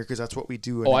open here, because that's what we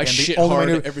do. And, I shit hard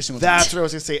every single time. That's what I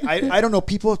was gonna say. I don't know.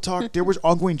 People have talked. There was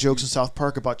ongoing jokes in South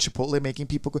Park about Chipotle making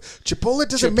people go.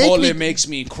 Chipotle makes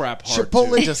me crap hard.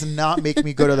 Chipotle does not make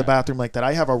me go to the bathroom like that.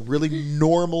 I have a really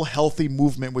normal, healthy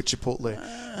movement with Chipotle.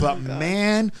 But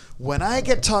man, When I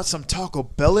get taught some Taco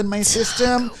Bell in my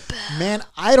system, man,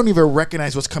 I don't even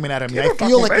recognize what's coming out of me. I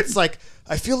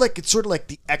feel like it's sort of like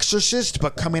The Exorcist,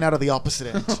 but coming out of the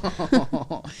opposite end.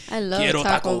 I love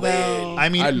Taco Bell. I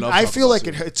mean, I feel like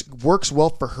it works well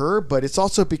for her, but it's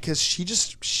also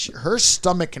because her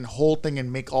stomach can hold thing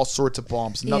and make all sorts of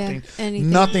bombs. Nothing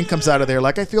comes out of there.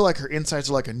 Like I feel like her insides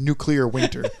are like a nuclear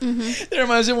winter. That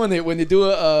reminds me when they do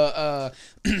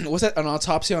what's that? An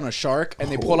autopsy on a shark,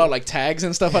 and they pull out like tags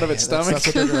and stuff out of its stomach.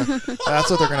 That's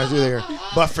what they're gonna do there.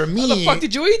 But for me, how the fuck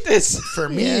did you eat this? For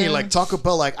me, like Taco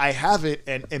Bell, like I have it,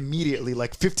 and immediately,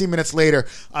 like 15 minutes later,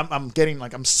 I'm getting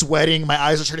like I'm sweating, my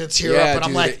eyes are starting to tear up, and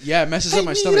I'm like, it messes up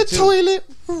my stomach too. I need a toilet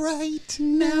right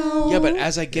now. Yeah, but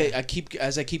as I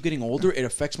keep getting older, it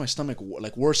affects my stomach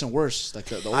like worse and worse. Like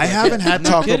the I haven't had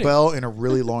Taco Bell in a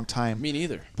really long time. Me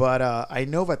neither. But I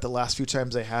know that the last few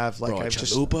times I have, like, I've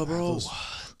chalupa, bro.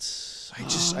 I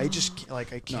just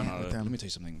like I can't with them. Let me tell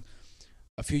you something.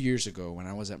 A few years ago, when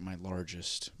I was at my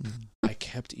largest, I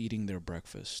kept eating their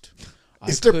breakfast.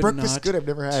 Is their breakfast good? I've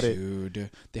never had it. Dude,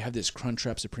 they have this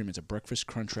Crunchwrap Supreme. It's a breakfast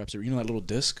Crunchwrap Supreme. You know that little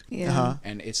disc? Yeah.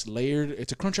 And it's layered.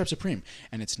 It's a Crunchwrap Supreme,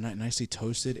 and it's nicely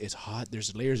toasted. It's hot.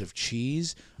 There's layers of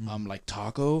cheese, like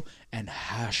taco and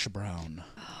hash brown,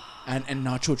 and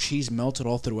nacho cheese melted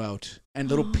all throughout, and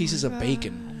little pieces of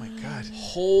bacon. Oh my god!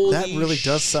 Holy that really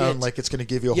does sound like it's gonna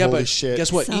give you a holy shit.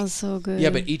 Guess what? Sounds so good.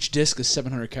 Yeah, but each disc is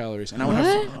 700 calories, and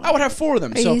I would have 4 of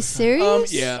them. Are you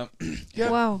serious? Yeah.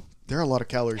 Wow. There are a lot of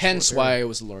calories. Hence why it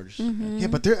was the largest. Yeah,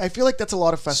 but I feel like that's a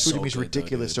lot of fast food to me is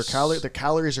ridiculous. Their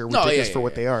calories are ridiculous for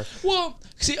what they are. Well,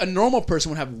 see, a normal person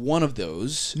would have one of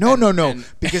those. No.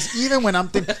 Because even when I'm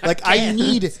thinking, like, I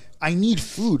need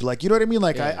food. Like, you know what I mean?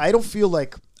 Like, I don't feel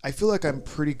like. I feel like I'm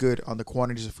pretty good on the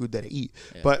quantities of food that I eat.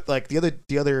 Yeah. But like a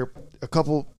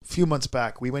few months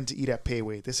back, we went to eat at Pei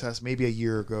Wei. This has maybe a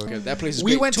year ago. Okay, that place is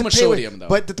great. Went too much sodium though.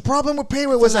 But the problem with Pei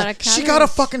Wei was that she got a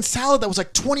fucking salad that was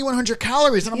like 2,100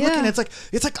 calories, and I'm looking, it's like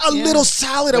a little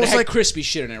salad. But I was like crispy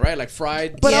shit in it, right? Like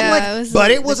fried. But I'm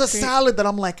like, it was a salad that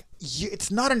I'm like, it's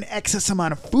not an excess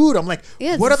amount of food. I'm like,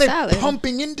 what are they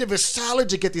pumping into this salad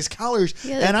to get these calories?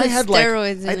 And I had like,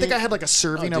 I think I had like a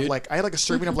serving of like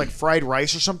fried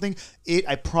rice or something.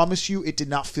 I promise you, it did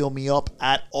not fill me up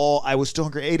at all. I was still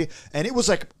hungry. I ate it, and it was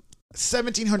like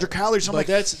 1,700 calories. I'm like,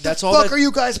 that's all. Fuck, are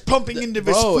you guys pumping into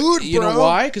this food, bro? You know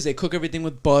why? Because they cook everything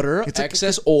with butter,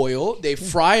 excess oil. They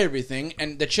fry everything,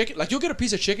 and the chicken. Like, you'll get a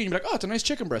piece of chicken, you'll be like, oh, it's a nice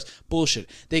chicken breast. Bullshit.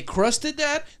 They crusted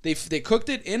that. They cooked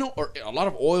it in a lot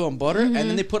of oil and butter, and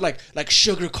then they put like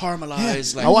sugar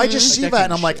caramelized. Yeah. Like, I just see that,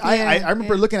 and I'm like, I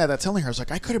remember looking at that, telling her, I was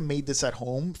like, I could have made this at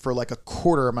home for like a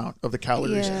quarter amount of the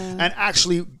calories, and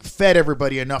actually fed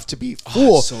everybody enough to be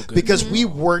full, because we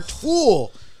weren't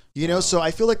full. You know, so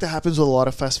I feel like that happens with a lot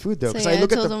of fast food, though. Because I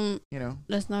look at them,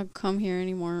 let's not come here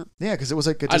anymore. Yeah, because it was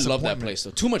like I love that place,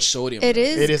 though. Too much sodium. It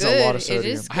is a lot of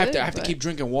sodium. I have to keep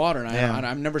drinking water, and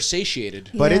I'm never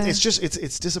satiated. But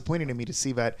it's disappointing to me to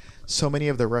see that so many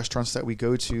of the restaurants that we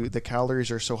go to, the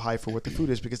calories are so high for what the food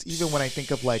is. Because even when I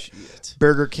think of like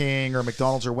Burger King or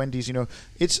McDonald's or Wendy's, you know,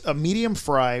 it's a medium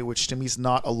fry, which to me is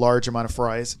not a large amount of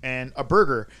fries, and a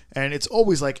burger, and it's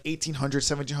always like 1,800,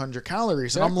 1,700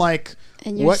 calories, and I'm like,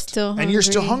 what? You're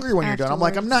still hungry when you're done. I'm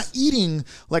like, I'm not eating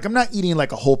like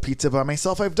a whole pizza by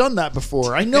myself. I've done that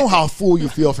before. I know how full you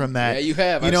feel from that. Yeah, you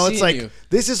have. You know, it's like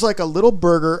this is like a little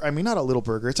burger. I mean, not a little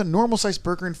burger. It's a normal sized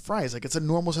burger and fries. Like, it's a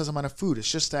normal size amount of food.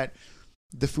 It's just that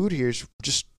the food here is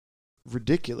just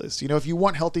ridiculous. You know, if you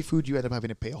want healthy food, you end up having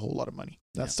to pay a whole lot of money.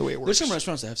 That's the way it works. There's some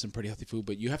restaurants that have some pretty healthy food,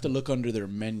 but you have to look under their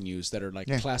menus that are like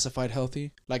classified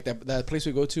healthy. Like that place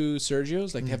we go to,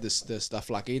 Sergio's. Like they have this La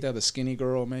Flaquita, the skinny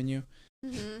girl menu.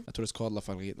 That's what it's called, La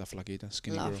Flaquita,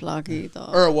 skinny girl. La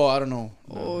Flaquita. Or, well, I don't know.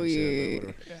 Oh,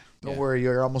 yeah. Don't worry,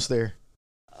 you're almost there.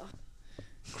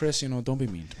 Chris, you know, don't be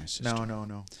mean to my sister.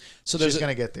 No. So she's going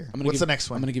to get there. What's the next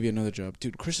one? I'm going to give you another job.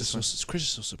 Dude, Chris is so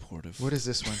supportive. What is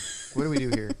this one? What do we do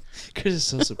here? Chris is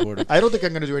so supportive. I don't think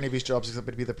I'm going to do any of these jobs except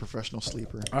to be the professional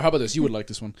sleeper. Or how about this? You would like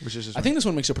this one. Which is this I think this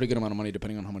one makes a pretty good amount of money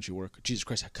depending on how much you work. Jesus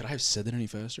Christ, could I have said that any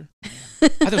faster? Is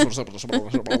it a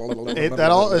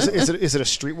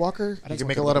streetwalker? You can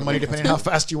make a lot of money depending on how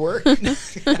fast you work? No,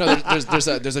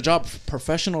 there's a job,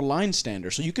 professional line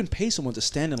stander. So you can pay someone to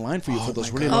stand in line for you for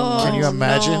those really long lines. Can you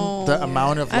imagine the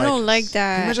amount of I don't like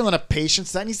that. Can you imagine the amount of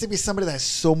patience? That needs to be somebody that has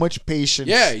so much patience.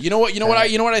 Yeah, you know what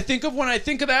I think of when I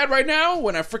think of that right now?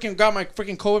 When I freaking got my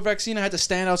freaking COVID vaccine, I had to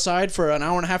stand outside for an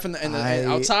hour and a half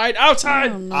outside.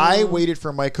 I waited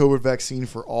for my COVID vaccine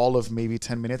for all of maybe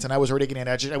 10 minutes, and I was already getting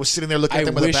agitated. I was sitting there looking look at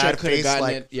them with a bad face.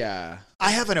 Like, it. Yeah. I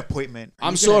have an appointment.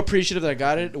 I'm so appreciative that I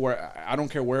got it. Where I don't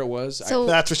care where it was. So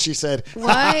that's what she said.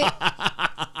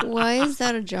 Why is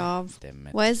that a job?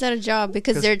 Why is that a job?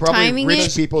 Because they're timing rich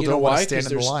it. People don't want to stand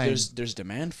in the line. There's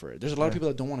demand for it. There's a lot of people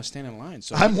that don't want to stand in line.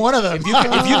 So I'm one of them. If you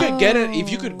could get it,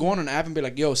 if you could go on an app and be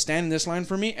like, "Yo, stand in this line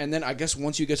for me," and then I guess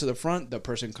once you get to the front, the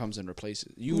person comes and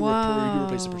replaces you. You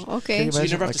replace the person. Okay. So you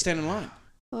never have to stand in line.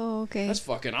 Oh, okay. That's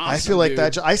fucking awesome. I feel like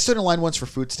that. I stood in line once for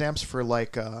food stamps for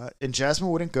like, and Jasmine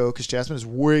wouldn't go because Jasmine is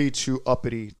way too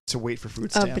uppity to wait for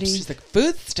food stamps. Uppity. She's like,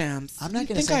 food stamps. I'm not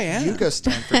gonna say you go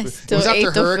stand for food. It was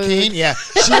after Hurricane. Food. Yeah,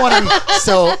 she wanted me.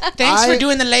 So thanks for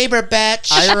doing the labor,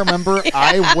 bitch. I remember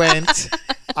I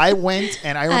went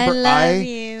and I remember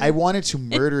I wanted to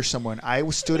murder someone. I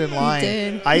stood in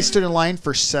line. I stood in line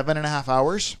for 7.5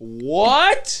 hours.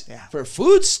 What? Yeah. For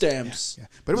food stamps. Yeah.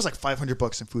 But it was like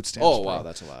 $500 in food stamps. Oh wow,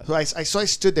 that's a lot. So I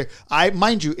stood there.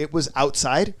 Mind you, it was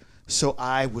outside. So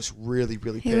I was really,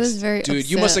 really pissed. He was very Dude,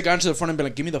 upset. you must have gone to the front and been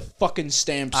like, "Give me the fucking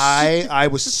stamps." I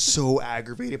was so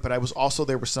aggravated, but I was also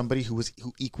there with somebody who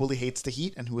equally hates the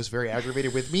heat and who was very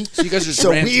aggravated with me. So you guys were just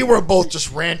ranting. We were both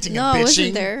just ranting and bitching. No,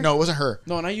 wasn't there. No, it wasn't her.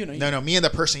 No, not you. No, me and the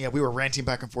person. Yeah, we were ranting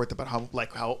back and forth about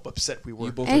how upset we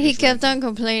were. And he kept on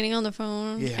complaining on the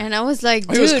phone. Yeah. And I was like,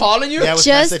 dude, he was calling you. Yeah, I was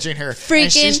messaging her.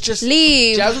 Freaking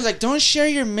leave. Jasmine was like, "Don't share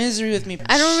your misery with me."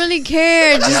 I don't really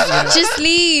care. Just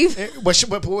leave. What she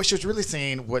was really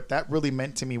saying, what that really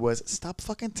meant to me was, stop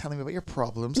fucking telling me about your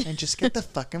problems and just get the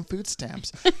fucking food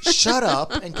stamps. Shut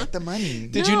up and get the money.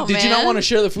 Did you not want to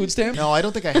share the food stamp? No, I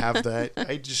don't think I have that.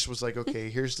 I just was like,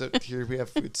 okay, here we have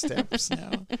food stamps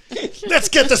now. Let's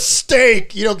get the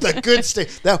steak. The good steak.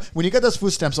 Now, when you get those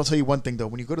food stamps, I'll tell you one thing though.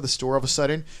 When you go to the store all of a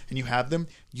sudden and you have them,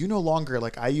 you no longer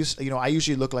like I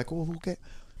usually look like, oh,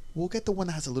 we'll get the one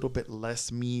that has a little bit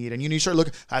less meat. And you start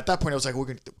looking, at that point I was like, we're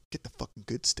going to get the fucking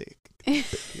good steak.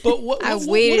 But what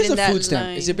is a food stamp?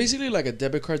 Line. Is it basically like a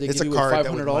debit card they give you with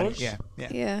 $500?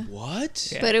 Yeah.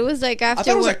 What? Yeah. But it was like after. I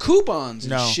thought it was like coupons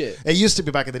and shit. It used to be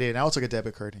back in the day. Now it's like a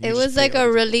debit card. It was like a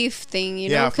relief thing,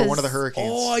 Yeah, for one of the hurricanes.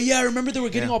 Oh yeah, I remember they were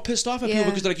getting all pissed off at people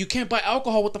because they're like, you can't buy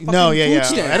alcohol with the fucking food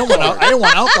stamp. I don't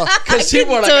want alcohol because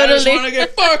people are like, I just want to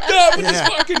get fucked up with this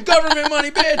fucking government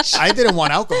money, bitch. I didn't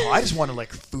want alcohol. I just wanted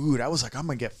like food. I was like, I'm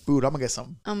gonna get food. I'm gonna get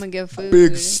something. I'm gonna get food.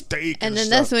 Big steak. And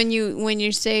then that's when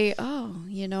you say, oh,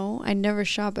 I never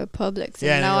shop at Publix,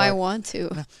 and now I want to.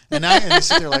 And they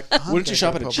sit there like, wouldn't you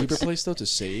shop at a cheaper place though to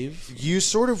save? You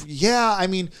sort of, I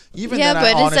mean, even then,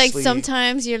 but it's like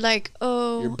sometimes you're like,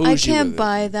 oh, I can't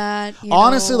buy that.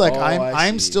 Honestly, like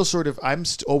I'm still sort of,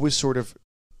 always sort of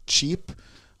cheap.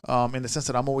 In the sense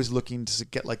that I'm always looking to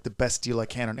get like the best deal I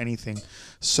can on anything.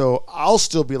 So I'll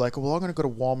still be like, well, I'm going to go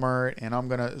to Walmart and I'm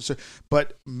going to...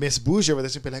 But Miss Bougie over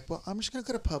there will be like, well, I'm just going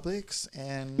to go to Publix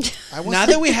and... Now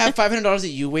that we have $500 that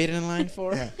you waited in line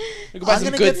for, we can buy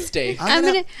some good steak. I'm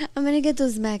gonna get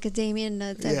those macadamia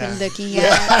nuts I've been looking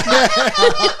at.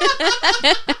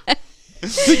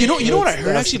 Dude, you know what I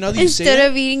heard actually now that you say instead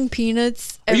of eating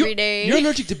peanuts every day. You're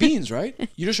allergic to beans, right?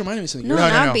 You just reminded me of something. No,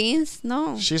 not beans.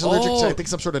 No. She's allergic to, I think,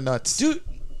 some sort of nuts. Dude.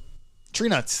 Tree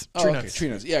nuts. Tree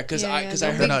nuts. Yeah, because I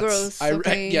heard nuts. Gross,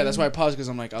 that's why I paused because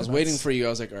I'm like, I was waiting for you. I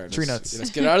was like, all right, tree nuts. Let's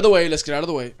get it out of the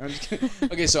way.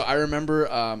 Okay, so I remember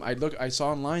I saw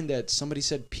online that somebody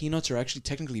said peanuts are actually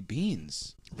technically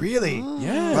beans. Really? Oh.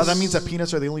 Yeah. Well, that means that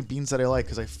peanuts are the only beans that I like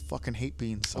because I fucking hate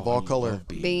beans of all color.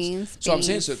 Beans. So I'm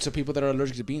saying, so people that are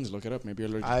allergic to beans, look it up. Maybe you're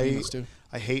allergic to peanuts too.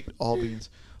 I hate all beans.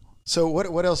 So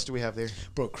what else do we have there?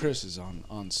 Bro, Chris is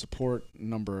on support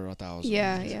number 1,000.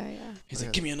 Yeah. He's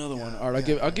like, give me another one. All right,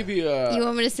 I'll give you. You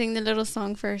want me to sing the little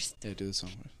song first? Yeah, do the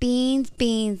song. Beans,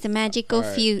 the magical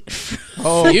fruit.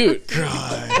 Oh, fruit.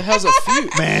 God. What the hell's a fruit?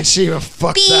 Man, she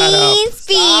fucked that up. Beans,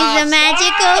 the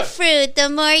magical fruit. The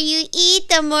more you eat,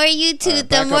 the more you toot.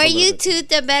 The more you toot,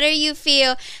 the better you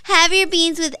feel. Have your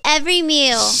beans with every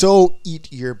meal. So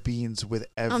eat your beans with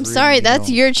every meal. I'm sorry,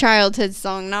 that's your childhood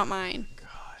song, not mine.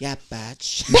 Yeah,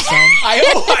 bitch.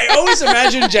 I always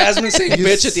imagine Jasmine saying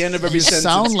bitch at the end of every sentence.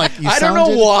 I don't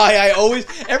know why.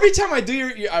 Every time I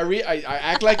do I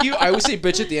act like you. I always say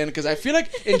bitch at the end because I feel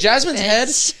like in Jasmine's head,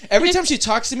 every time she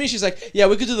talks to me, she's like, yeah,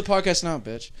 we could do the podcast now,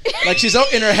 bitch. Like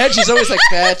in her head, she's always like,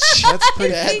 bitch.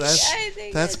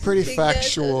 That's pretty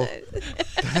factual.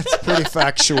 That's pretty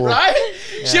factual. Right?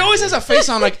 Yeah. She always has a face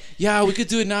on like, yeah, we could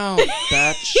do it now,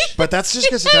 bitch. But that's just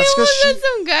because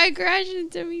some guy crashed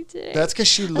into me today. That's because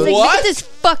she looks. Look at this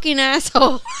fucking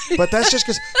asshole. But that's just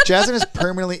because Jasmine is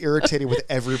permanently irritated with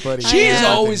everybody. She is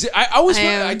always.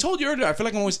 I told you earlier. I feel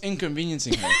like I'm always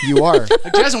inconveniencing her. You are.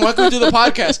 Like, Jasmine, welcome to the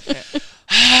podcast.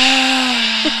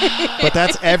 But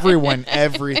that's everyone,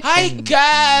 everything. I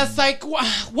guess, like,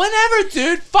 whenever,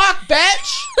 dude. Fuck,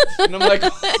 bitch. And I'm like,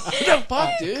 what the fuck,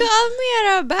 dude? Call me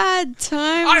at a bad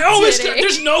time. I always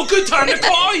there's no good time to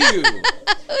call you.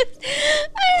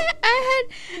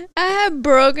 I had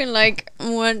broken like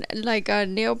a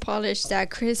nail polish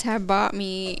that Chris had bought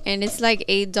me, and it's like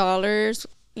 $8.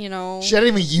 You know, she hadn't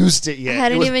even used it yet. I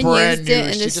hadn't even used it,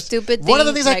 and the stupid thing. One of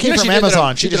the things I came from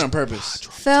Amazon. She did it on purpose.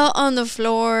 Fell on the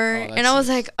floor, and I was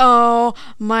like, "Oh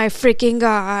my freaking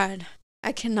god!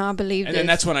 I cannot believe this." And then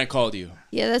that's when I called you.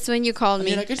 Yeah, that's when you called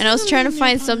me, and I was trying to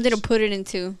find something to put it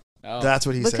into. Oh. That's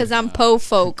what he said. Because I'm po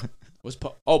folk.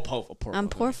 I'm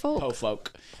poor folk. Po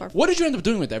folk. What did you end up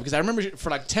doing with that? Because I remember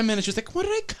for like 10 minutes, you was like, what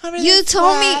did I cover this? You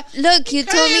told me, look, you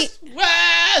told me.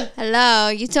 Hello,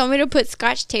 you told me to put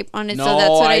Scotch tape on it, so that's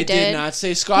what I did. No, I did not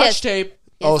say Scotch tape.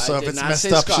 Oh, so if it's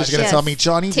messed up, she's going to tell me,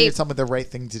 Johnny, you did something the right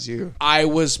thing to do. I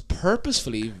was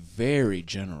purposefully very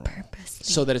general.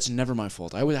 So that it's never my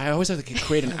fault. I always have to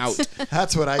create an out.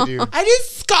 That's what I do. I did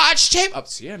Scotch tape. Oh,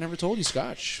 see, I never told you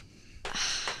Scotch.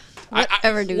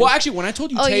 Whatever, dude. Well, actually, when I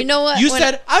told you tape, you know what? You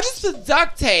said, I'll just put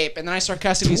duct tape. And then I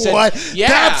sarcastically said, what? Yeah.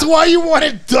 That's why you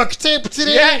wanted duct tape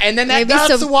today? Yeah, and then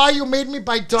that's why you made me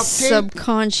buy duct tape?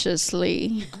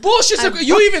 Subconsciously. Bullshit.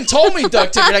 You even told me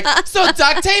duct tape. You're like, so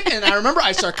duct tape? And I remember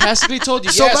I sarcastically told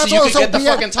you, so you could get the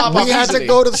fucking top off We had to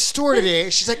go to the store today.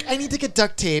 She's like, I need to get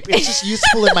duct tape. It's just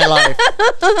useful in my life.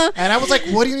 And I was like,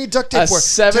 what do you need duct tape for?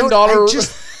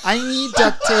 $7. I need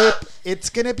duct tape.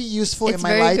 It's going to be useful in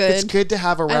my life. It's good to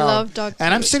have around. I love duct tape.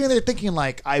 And I'm sitting there thinking,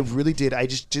 like, I really did. I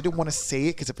just didn't want to say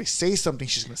it because if I say something,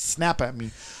 she's going to snap at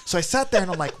me. So I sat there and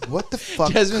I'm like, what the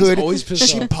fuck could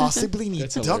she possibly need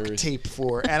duct tape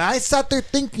for? And I sat there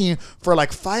thinking for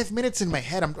like 5 minutes in my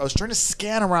head. I was trying to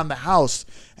scan around the house.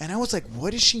 And I was like,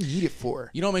 what does she need it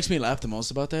for? You know what makes me laugh the most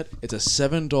about that? It's a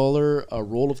 $7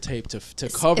 roll of tape to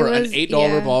cover an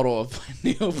 $8 bottle of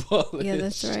nail polish. Yeah,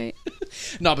 that's right.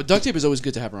 No, but duct tape is always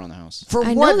good to have around the house. For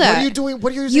what? What are you doing?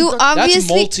 What are you using? You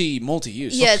obviously that's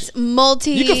multi-use. Yes,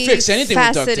 multi. You can fix anything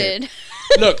with duct tape.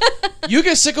 Look, you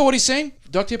get sick of what he's saying?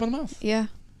 Duct tape on the mouth. Yeah.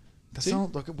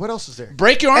 What else is there?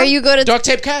 Break your arm. You go to duct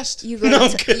tape cast. You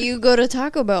go to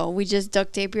Taco Bell. We just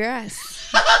duct tape your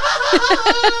ass.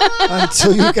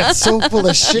 Until you get so full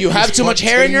of shit. You have too much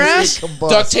hair in your ass.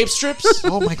 Duct tape strips.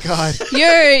 Oh my god.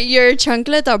 Your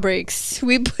chancleta breaks.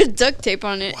 We put duct tape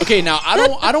on it. Okay, now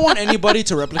I don't want anybody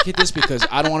to replicate this because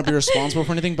I don't want to be responsible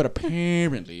for anything. But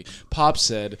apparently, Pop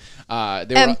said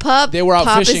they were out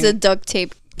Pop fishing. Is a duct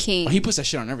tape king. He puts that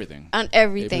shit on everything. On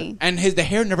everything. And the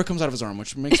hair never comes out of his arm,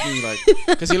 which makes me like,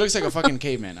 because he looks like a fucking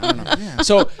caveman. I don't know. Yeah.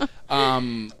 So,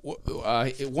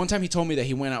 one time he told me that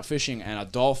he went out fishing and a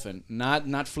dolphin,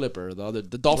 not Flipper, the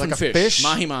dolphin like fish,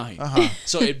 mahi.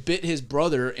 So it bit his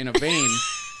brother in a vein.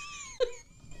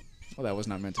 Well, that was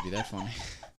not meant to be that funny.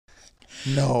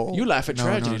 No. You laugh at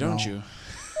tragedy, don't you?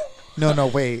 No,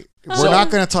 wait. We're not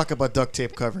going to talk about duct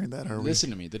tape covering that, are we? Listen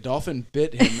to me. The dolphin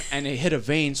bit him, and it hit a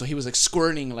vein, so he was like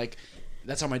squirting, like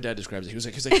that's how my dad describes it. He was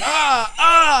like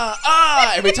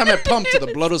ah. Every time I pumped, the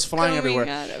blood was flying everywhere.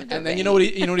 And then you know what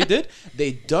he did?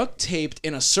 They duct taped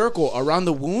in a circle around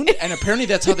the wound, and apparently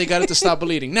that's how they got it to stop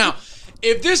bleeding. Now,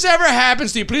 if this ever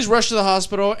happens to you, please rush to the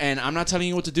hospital. And I'm not telling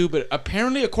you what to do, but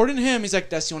apparently, according to him, he's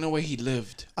like, that's the only way he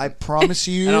lived. I promise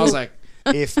you. And I was like,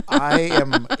 if I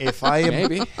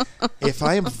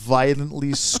am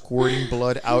violently squirting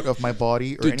blood out of my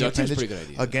body or any appendage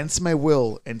against my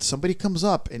will, and somebody comes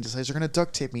up and decides they're gonna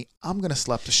duct tape me, I'm gonna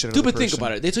slap the shit out of the person. Dude, but think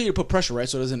about it. They tell you to put pressure, right,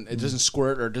 so it doesn't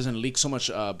squirt or doesn't leak so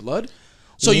much blood.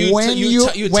 So you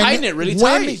tighten it really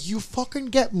tight. When you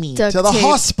fucking get me to the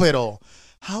hospital.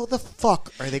 How the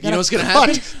fuck are they going to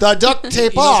cut the duct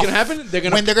tape off? You know what's going to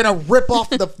happen? When they're going to rip off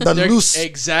the loose.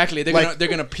 Exactly. They're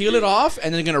going to peel it off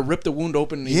and they're going to rip the wound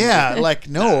open. Yeah, like,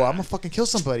 no, I'm going to fucking kill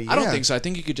somebody. I don't think so. I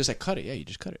think you could just like cut it. Yeah, you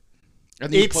just cut it.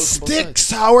 It sticks.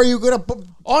 How are you going to...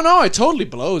 Oh, no, it totally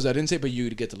blows. I didn't say, but you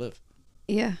get to live.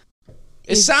 Yeah.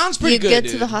 It sounds pretty good, You get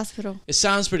to the hospital. It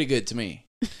sounds pretty good to me.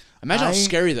 Imagine how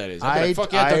scary that is. I'd be like,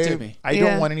 fuck yeah, duct tape me. I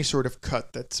don't want any sort of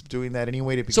cut that's doing that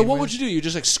anyway to begin with. So what would you do? You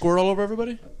just like squirt all over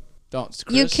everybody? Don't,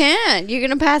 Chris. You can't. You're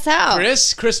gonna pass out.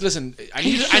 Chris, listen. I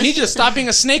need you to stop being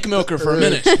a snake milker for a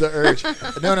minute. The urge.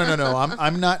 No.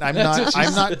 I'm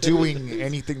not doing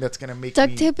anything that's gonna make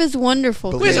duct tape is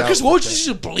wonderful. Wait, so Chris, what would you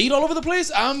just bleed all over the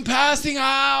place? I'm passing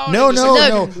out. No.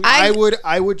 I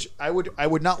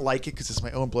would not like it because it's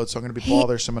my own blood, so I'm gonna be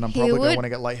bothersome, and I'm probably gonna want to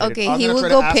get lightheaded. Okay, he would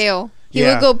go pale. He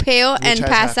would go pale and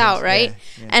pass out, right?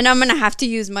 Yeah. And I'm gonna have to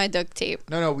use my duct tape.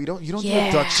 No, we don't. You don't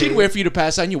get duct tape. She'd wait for you to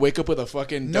pass out, and you wake up with a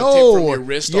fucking duct tape from your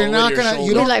wrist. You're not gonna.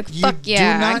 You don't. You're like, fuck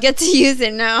yeah, I get to use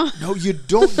it now. No, you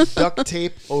don't duct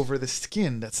tape over the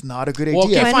skin. That's not a good idea.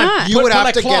 Okay, why not? You would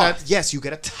have to get you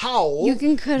get a towel. You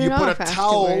can cut it off. You put a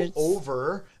towel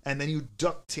over. And then you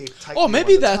duct tape tightly. Oh,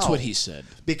 maybe that's what he said.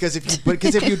 Because if you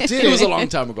did it, it was a long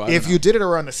time ago. If you did it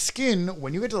around the skin,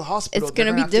 when you get to the hospital, it's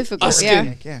gonna be difficult. Yeah,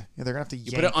 they're gonna have to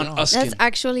yank put it on a skin. That's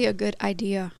actually a good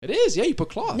idea. It is. Yeah, you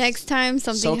put cloth. Next time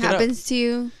something happens to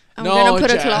you, I'm gonna put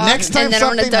a cloth. Next time and then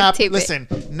I'm gonna duct tape Listen,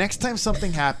 next time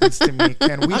something happens to me,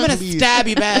 can we? I'm gonna stab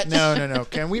you, bat. No.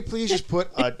 Can we please just put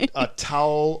a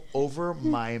towel over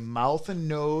my mouth and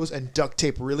nose and duct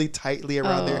tape really tightly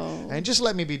around there, and just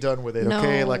let me be done with it,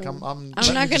 okay? Like I'm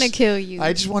not gonna kill you.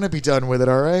 I just want to be done with it,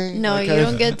 all right? No, like you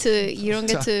don't get to. You don't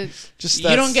get to.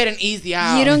 You don't get an easy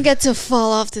out. You don't get to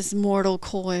fall off this mortal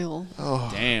coil. Oh,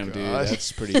 damn, dude,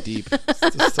 that's pretty deep.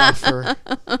 To suffer.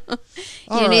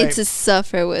 You need to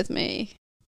suffer with me.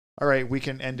 All right, we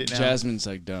can end it now. Jasmine's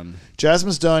done.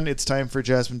 Jasmine's done. It's time for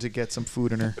Jasmine to get some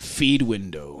food in her feed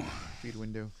window. Feed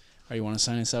window. Are you want to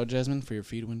sign us out, Jasmine, for your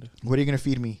feed window? What are you gonna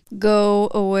feed me? Go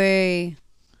away.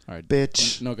 All right,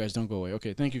 bitch. No, guys, don't go away.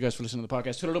 Okay, thank you guys for listening to the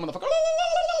podcast. Toodaloo, motherfucker.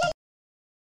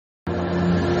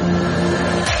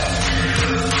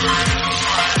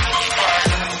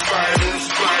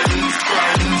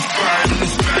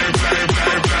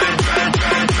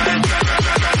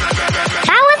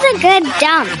 That was a good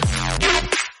dump.